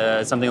nothing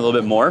into something a little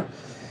bit more.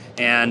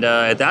 And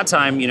at that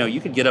time, you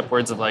could get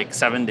upwards of like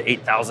 $7,000 to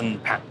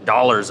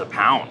 $8,000 a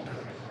pound.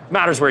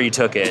 Matters where you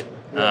took it.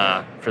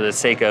 For the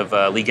sake of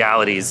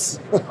legalities,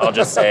 I'll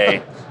just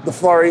say The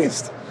Far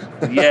East.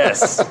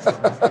 Yes,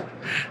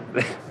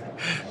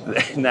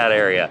 in that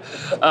area.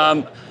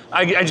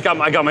 I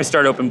got my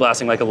start open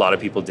blasting like a lot of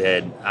people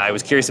did. I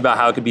was curious about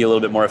how it could be a little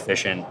bit more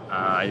efficient.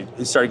 I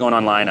started going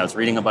online. I was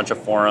reading a bunch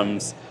of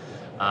forums,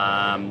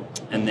 and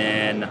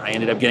then I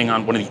ended up getting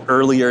on one of the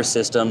earlier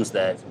systems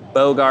that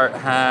Bhogart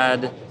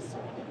had.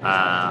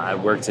 I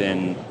worked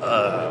in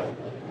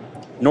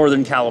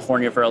Northern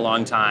California for a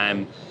long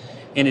time.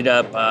 Ended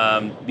up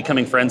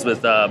becoming friends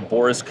with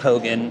Boris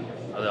Kogan,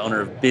 the owner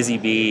of Busy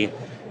Bee.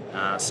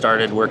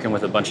 Started working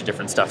with a bunch of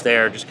different stuff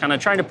there, just kind of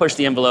trying to push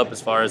the envelope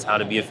as far as how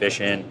to be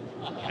efficient,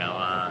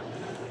 how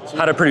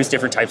to produce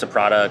different types of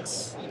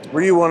products.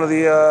 Were you one of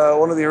the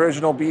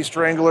original bee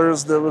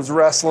stranglers that was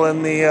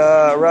wrestling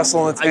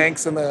the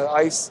tanks in the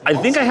ice? I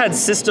think I had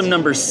system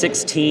number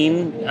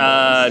 16.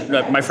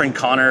 My friend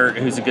Connor,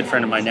 who's a good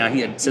friend of mine now, he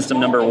had system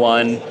number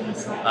 1.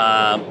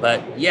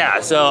 But yeah,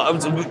 so I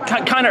was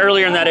kind of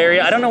earlier in that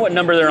area. I don't know what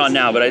number they're on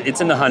now, but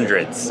it's in the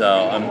hundreds.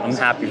 So I'm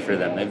happy for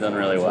them. They've done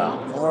really well.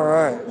 All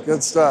right,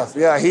 good stuff.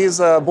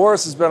 Yeah,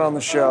 Boris has been on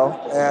the show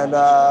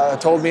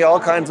and told me all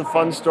kinds of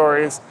fun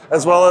stories,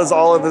 as well as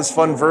all of his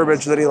fun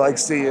verbiage that he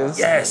likes to use.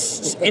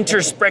 Yes,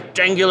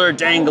 interspectangular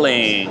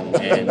dangling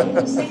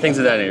and things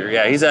of that nature.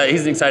 Yeah, he's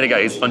an excited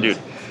guy. He's a fun dude.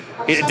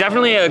 He's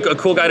definitely a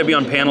cool guy to be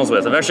on panels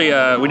with. I've actually,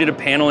 we did a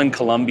panel in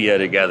Colombia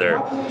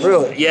together.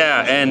 Really?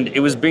 Yeah, and it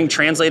was being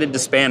translated to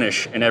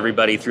Spanish and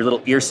everybody through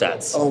little ear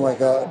sets. Oh my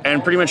God.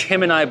 And pretty much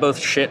him and I both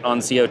shit on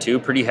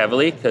CO2 pretty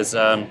heavily because,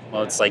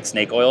 it's like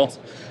snake oil.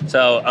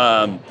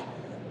 So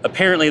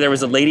apparently there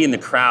was a lady in the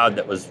crowd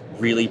that was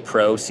really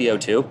pro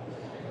CO2,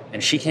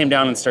 and she came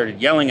down and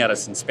started yelling at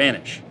us in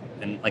Spanish.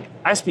 And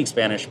I speak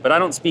Spanish, but I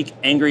don't speak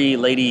angry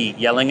lady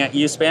yelling at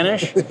you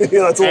Spanish. Yeah,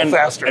 that's a little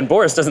faster. And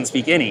Boris doesn't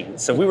speak any.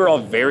 So we were all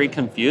very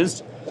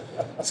confused.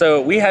 So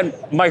we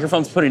had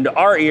microphones put into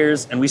our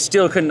ears and we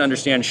still couldn't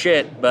understand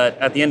shit. But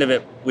at the end of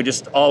it,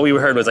 all we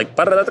heard was like,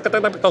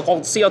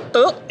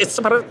 CO2.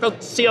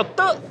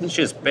 And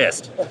she was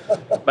pissed.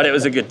 But it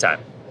was a good time.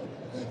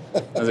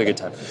 It was a good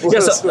time.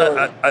 Yeah,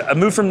 so I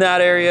moved from that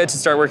area to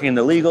start working in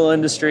the legal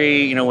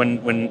industry.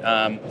 When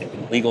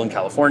legal in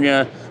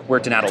California,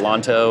 worked in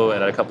Adelanto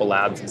at a couple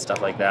labs and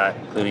stuff like that,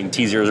 including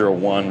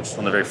T001, which was one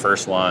of the very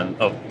first one.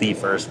 Oh, the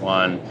first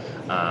one.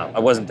 I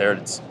wasn't there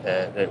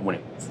when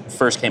it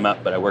first came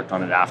up, but I worked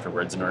on it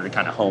afterwards in order to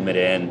kind of home it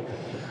in.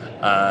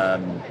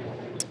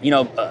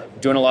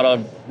 Doing a lot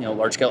of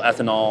large scale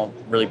ethanol,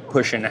 really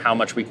pushing how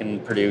much we can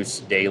produce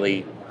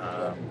daily.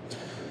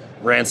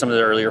 Ran some of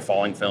the earlier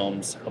falling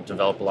films, helped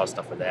develop a lot of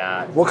stuff with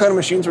that. What kind of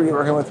machines were you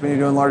working with when you're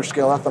doing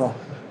large-scale ethanol?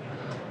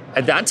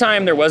 At that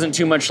time, there wasn't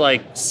too much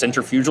like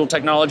centrifugal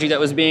technology that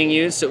was being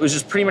used. So it was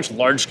just pretty much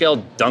large scale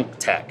dunk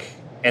tech,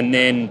 and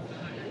then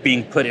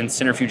being put in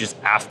centrifuges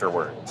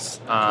afterwards.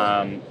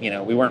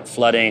 We weren't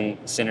flooding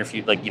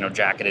centrifuge,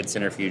 jacketed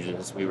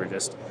centrifuges. We were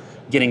just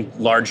getting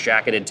large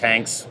jacketed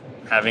tanks,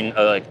 having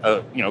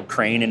a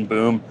crane and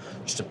boom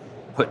just to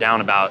put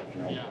down about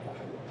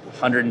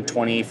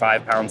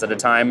 125 pounds at a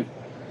time,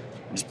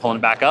 just pulling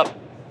it back up,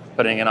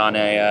 putting it on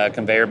a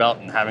conveyor belt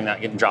and having that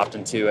getting dropped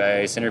into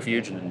a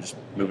centrifuge and then just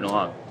moving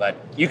along. But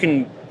you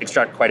can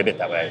extract quite a bit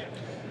that way.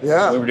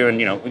 Yeah. We were doing,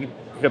 we could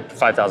hit up to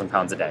 5,000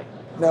 pounds a day.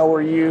 Now,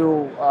 were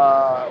you,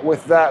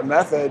 with that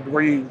method,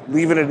 were you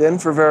leaving it in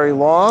for very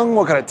long?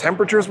 What kind of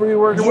temperatures were you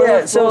working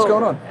with? So what was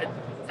going on?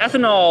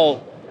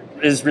 Ethanol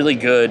is really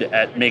good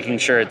at making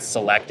sure it's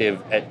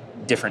selective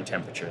at different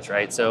temperatures,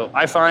 right? So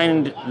I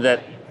find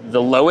that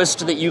the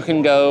lowest that you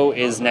can go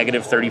is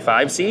negative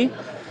 35°C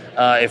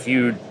if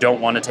you don't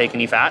want to take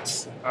any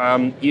fats.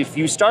 If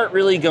you start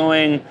really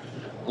going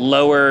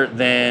lower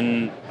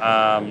than,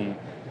 the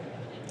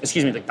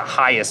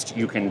highest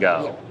you can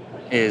go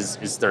is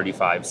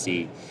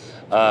 35°C.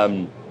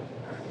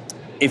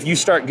 If you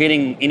start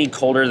getting any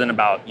colder than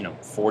about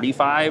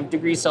 45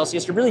 degrees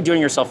Celsius, you're really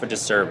doing yourself a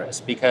disservice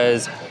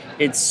because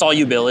its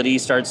solubility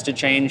starts to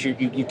change.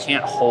 You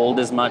can't hold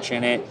as much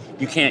in it.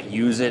 You can't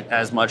use it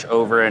as much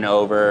over and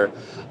over.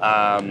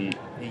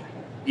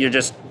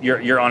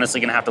 You're honestly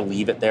going to have to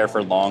leave it there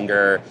for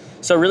longer.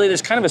 So really,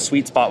 there's kind of a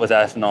sweet spot with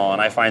ethanol,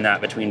 and I find that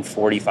between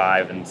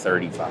 45 and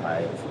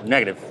 35,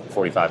 negative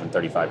 45 and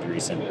 35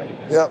 degrees centigrade.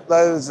 Yep,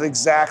 that is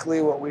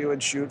exactly what we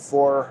would shoot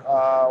for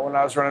when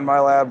I was running my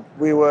lab.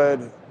 We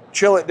would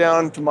chill it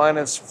down to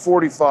minus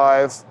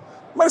 45,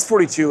 minus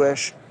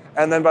 42-ish,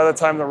 and then by the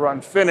time the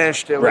run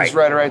finished, it was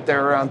right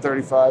there around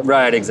 35.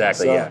 Right,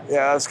 exactly, so, yeah.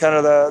 Yeah, that's kind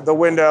of the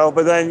window.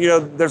 But then,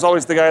 there's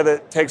always the guy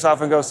that takes off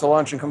and goes to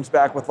lunch and comes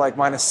back with like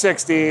minus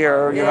 60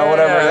 or,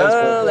 whatever it is.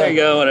 But, there you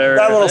go, whatever.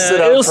 That will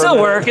sit up. It'll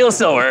still work. It'll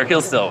still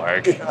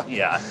work.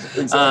 Yeah.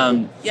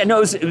 Exactly.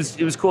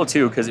 It was cool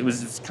too, because it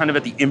was kind of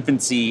at the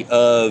infancy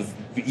of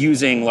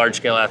using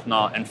large-scale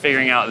ethanol and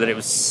figuring out that it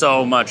was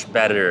so much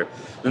better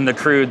than the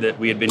crude that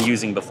we had been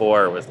using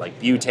before with like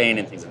butane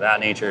and things of that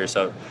nature.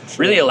 So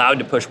really allowed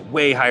to push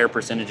way higher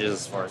percentages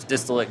as far as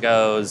distillate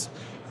goes.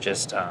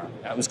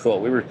 That was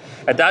cool.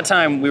 At that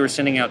time, we were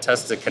sending out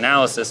tests to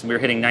Canalysis and we were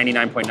hitting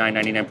 99.9,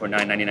 99.9,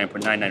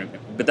 99.99,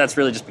 but that's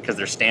really just because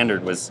their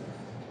standard was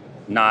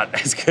not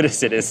as good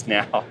as it is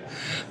now.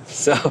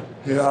 So.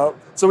 Yeah.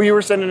 So you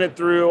were sending it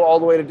through all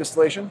the way to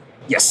distillation?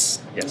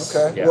 Yes.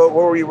 Okay. Yeah. What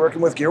were you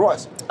working with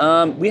gear-wise?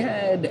 We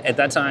had, at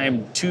that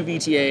time, 2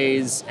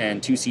 VTAs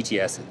and 2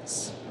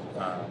 CTSs.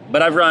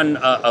 But I've run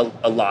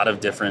a lot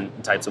of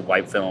different types of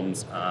wipe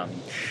films. I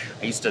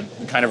used to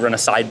kind of run a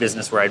side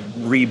business where I'd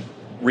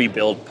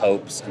rebuild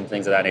Popes and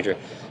things of that nature.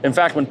 In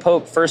fact, when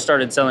Pope first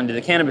started selling to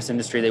the cannabis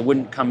industry, they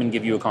wouldn't come and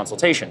give you a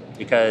consultation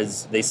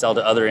because they sell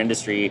to other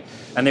industry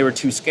and they were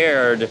too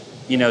scared,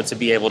 to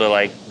be able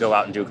to go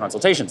out and do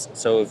consultations.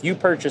 So if you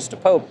purchased a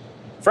Pope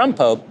from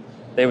Pope,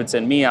 they would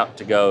send me out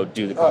to go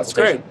do the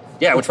consultation. That's great.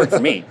 Yeah, which worked for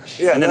me.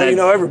 Yeah, and then you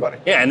know everybody.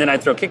 Yeah, and then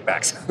I'd throw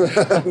kickbacks.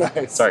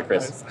 Nice. Sorry,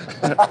 Chris.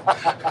 Nice.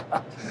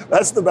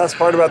 That's the best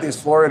part about these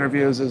floor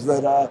interviews is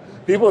that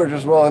people are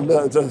just willing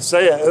to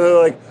say it.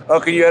 They're like,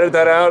 oh, can you edit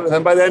that out? And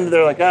then by the end,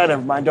 they're like,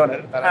 never mind, don't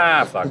edit that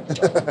out.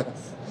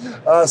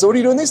 Fuck. So what are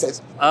you doing these days?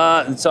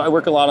 So I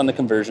work a lot on the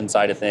conversion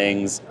side of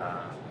things.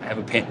 I have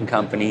a painting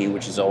company,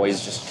 which has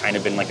always just kind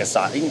of been like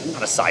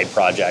not a side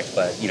project,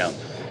 but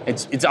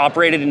it's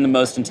operated in the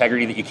most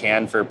integrity that you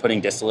can for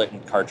putting distillate in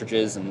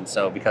cartridges, and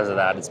so because of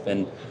that, it's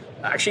been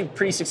actually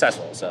pretty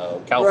successful.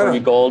 So California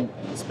Gold,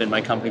 it's been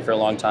my company for a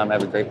long time. I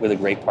have a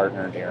great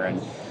partner,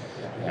 Darren,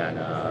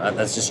 and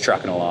that's just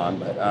trucking along.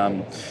 But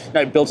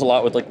I built a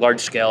lot with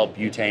large scale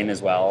butane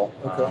as well.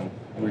 Okay.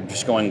 We were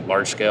just going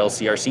large scale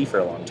CRC for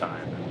a long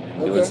time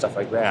and doing stuff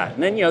like that.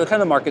 And then the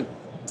kind of market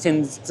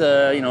tends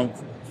to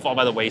fall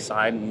by the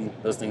wayside, and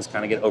those things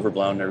kind of get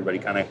overblown. And everybody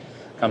kind of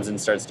comes in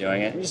and starts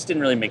doing it. It just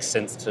didn't really make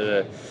sense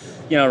to,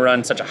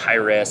 run such a high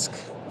risk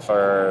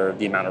for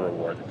the amount of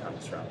reward that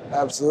comes from it.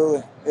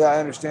 Absolutely. Yeah, I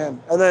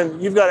understand. And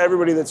then you've got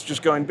everybody that's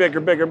just going bigger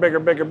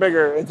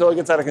until it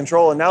gets out of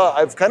control. And now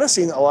I've kind of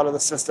seen a lot of the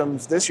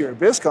systems this year at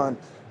BizCon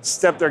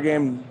step their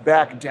game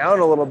back down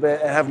a little bit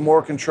and have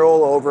more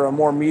control over a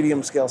more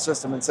medium scale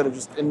system instead of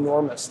just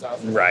enormous stuff.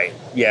 Right.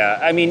 Yeah.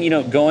 I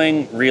mean,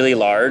 going really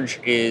large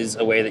is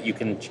a way that you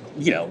can,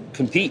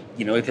 compete,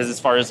 because as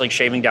far as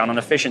shaving down on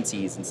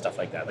efficiencies and stuff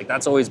like that,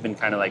 that's always been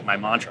kind of my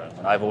mantra,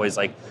 what I've always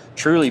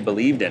truly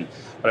believed in.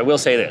 But I will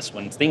say this,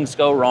 when things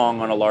go wrong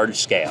on a large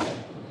scale,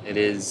 it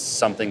is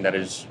something that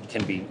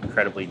can be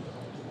incredibly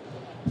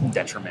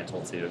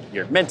detrimental to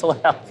your mental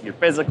health, your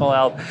physical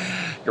health,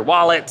 your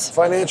wallet,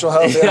 financial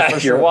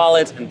health, your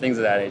wallet, and things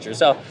of that nature.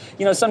 So,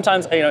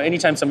 sometimes,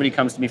 anytime somebody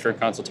comes to me for a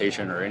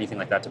consultation or anything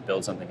like that to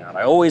build something out,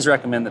 I always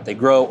recommend that they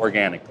grow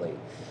organically.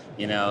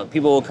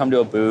 People will come to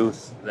a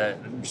booth that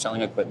you're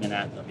selling equipment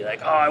at, and they'll be like,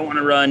 "Oh, I want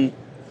to run,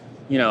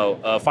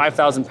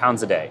 5,000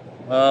 pounds a day."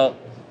 Well,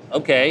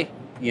 okay,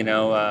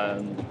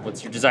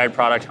 what's your desired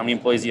product, how many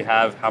employees you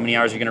have, how many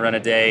hours you're going to run a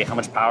day, how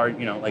much power,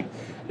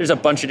 there's a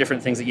bunch of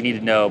different things that you need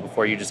to know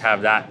before you just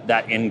have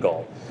that end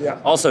goal. Yeah.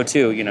 Also,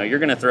 too, you're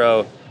going to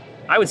throw,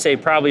 I would say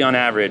probably on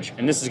average,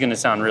 and this is going to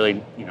sound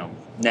really,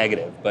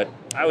 negative, but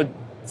I would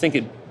think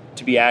it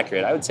to be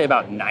accurate. I would say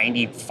about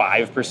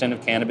 95%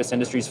 of cannabis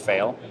industries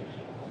fail.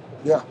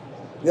 Yeah,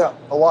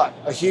 a lot,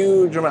 a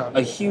huge amount.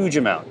 A huge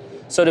amount.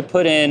 So to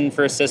put in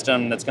for a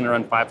system that's going to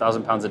run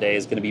 5,000 pounds a day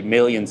is going to be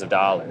millions of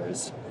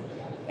dollars.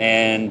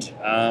 And,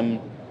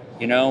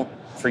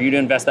 for you to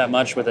invest that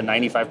much with a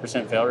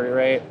 95% failure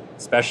rate,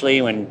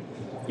 especially when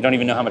you don't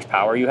even know how much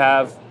power you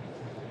have,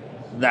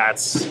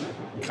 that's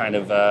kind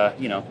of,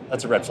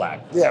 that's a red flag.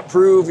 Yeah,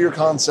 prove your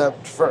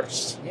concept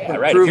first. Yeah,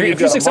 right. If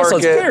you're successful,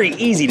 it's very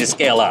easy to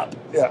scale up.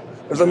 Yeah,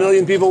 there's a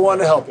million people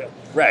wanting to help you.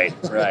 Right.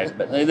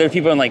 But there are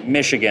people in like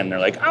Michigan, they're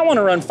like, I want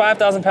to run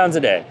 5,000 pounds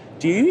a day.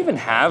 Do you even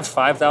have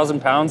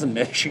 5,000 pounds in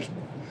Michigan?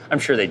 I'm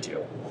sure they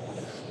do.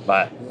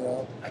 But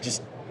I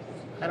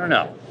don't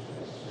know.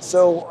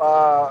 So,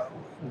 are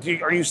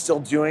you still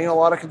doing a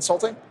lot of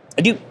consulting?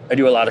 I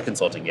do a lot of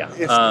consulting, yeah.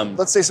 If,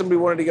 let's say somebody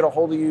wanted to get a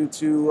hold of you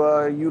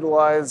to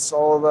utilize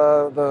all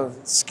of the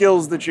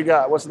skills that you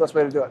got, what's the best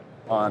way to do it?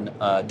 On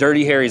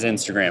Durty Harrie's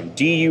Instagram,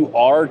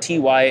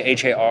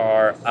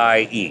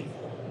 DurtyHarrie.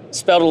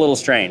 Spelled a little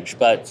strange,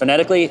 but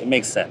phonetically, it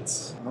makes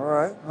sense. All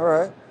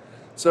right.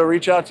 So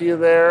reach out to you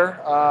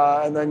there,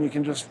 and then you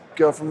can just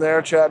go from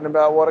there, chatting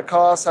about what it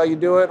costs, how you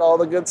do it, all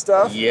the good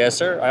stuff. Yes,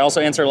 sir. I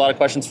also answer a lot of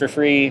questions for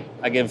free.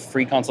 I give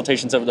free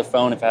consultations over the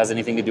phone if it has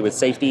anything to do with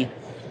safety.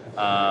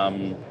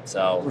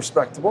 So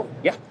respectable.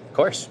 Yeah, of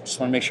course. Just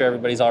want to make sure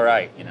everybody's all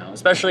right,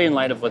 especially in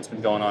light of what's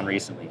been going on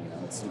recently.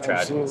 It's some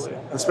tragedies.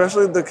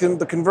 Especially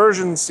the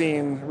conversion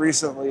scene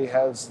recently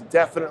has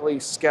definitely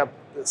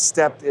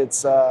stepped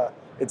its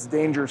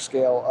danger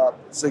scale up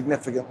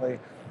significantly.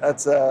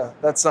 That's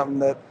something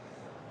that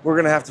we're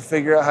going to have to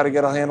figure out how to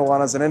get a handle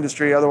on as an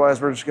industry.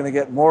 Otherwise, we're just going to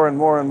get more and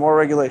more and more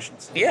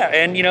regulations. Yeah,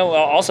 and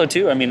also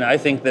too, I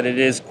think that it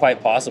is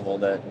quite possible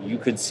that you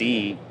could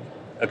see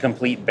a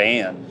complete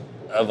ban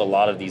of a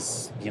lot of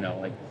these,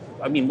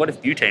 what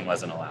if butane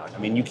wasn't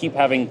allowed? You keep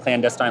having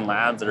clandestine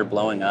labs that are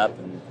blowing up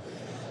and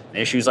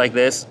issues like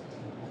this,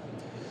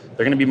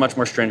 they're going to be much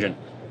more stringent.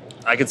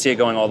 I could see it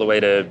going all the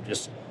way to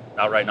just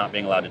outright not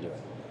being allowed to do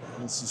it.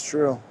 This is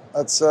true.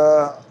 That's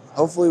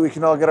hopefully we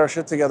can all get our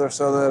shit together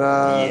so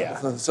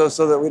that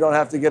so that we don't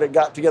have to get it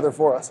got together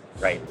for us.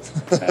 Right.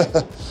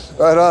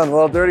 Right on.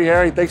 Well, Durty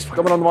Harrie, thanks for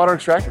coming on the Modern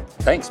Extractor.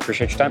 Thanks.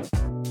 Appreciate your time.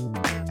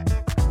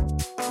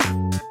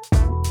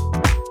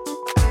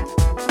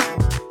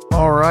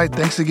 All right.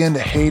 Thanks again to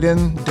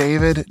Hayden,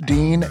 David,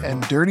 Dean,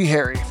 and Durty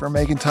Harrie for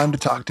making time to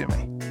talk to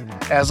me.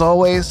 As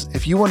always,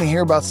 if you want to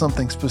hear about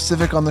something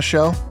specific on the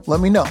show, let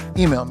me know.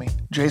 Email me,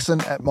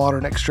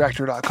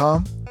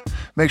 jason@modernextractor.com.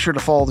 Make sure to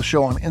follow the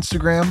show on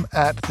Instagram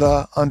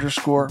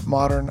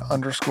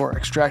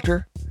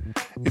 @the_modern_extractor.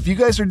 If you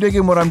guys are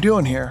digging what I'm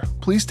doing here,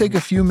 please take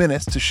a few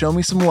minutes to show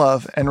me some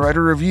love and write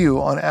a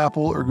review on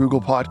Apple or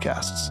Google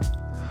Podcasts.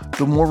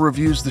 The more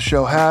reviews the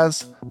show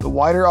has, the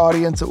wider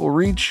audience it will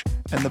reach,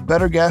 and the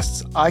better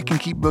guests I can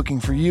keep booking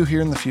for you here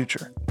in the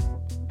future.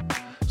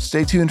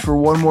 Stay tuned for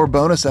one more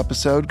bonus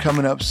episode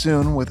coming up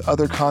soon with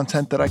other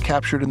content that I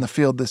captured in the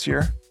field this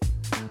year.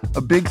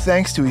 A big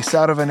thanks to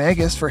Isara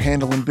Venegas for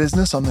handling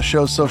business on the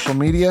show's social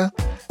media,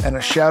 and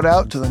a shout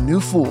out to the New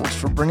Fools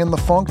for bringing the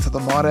funk to the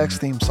ModX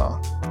theme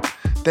song.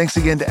 Thanks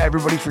again to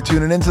everybody for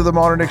tuning into the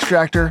Modern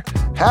Extractor.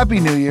 Happy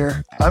New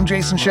Year. I'm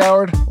Jason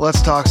Showard.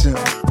 Let's talk soon.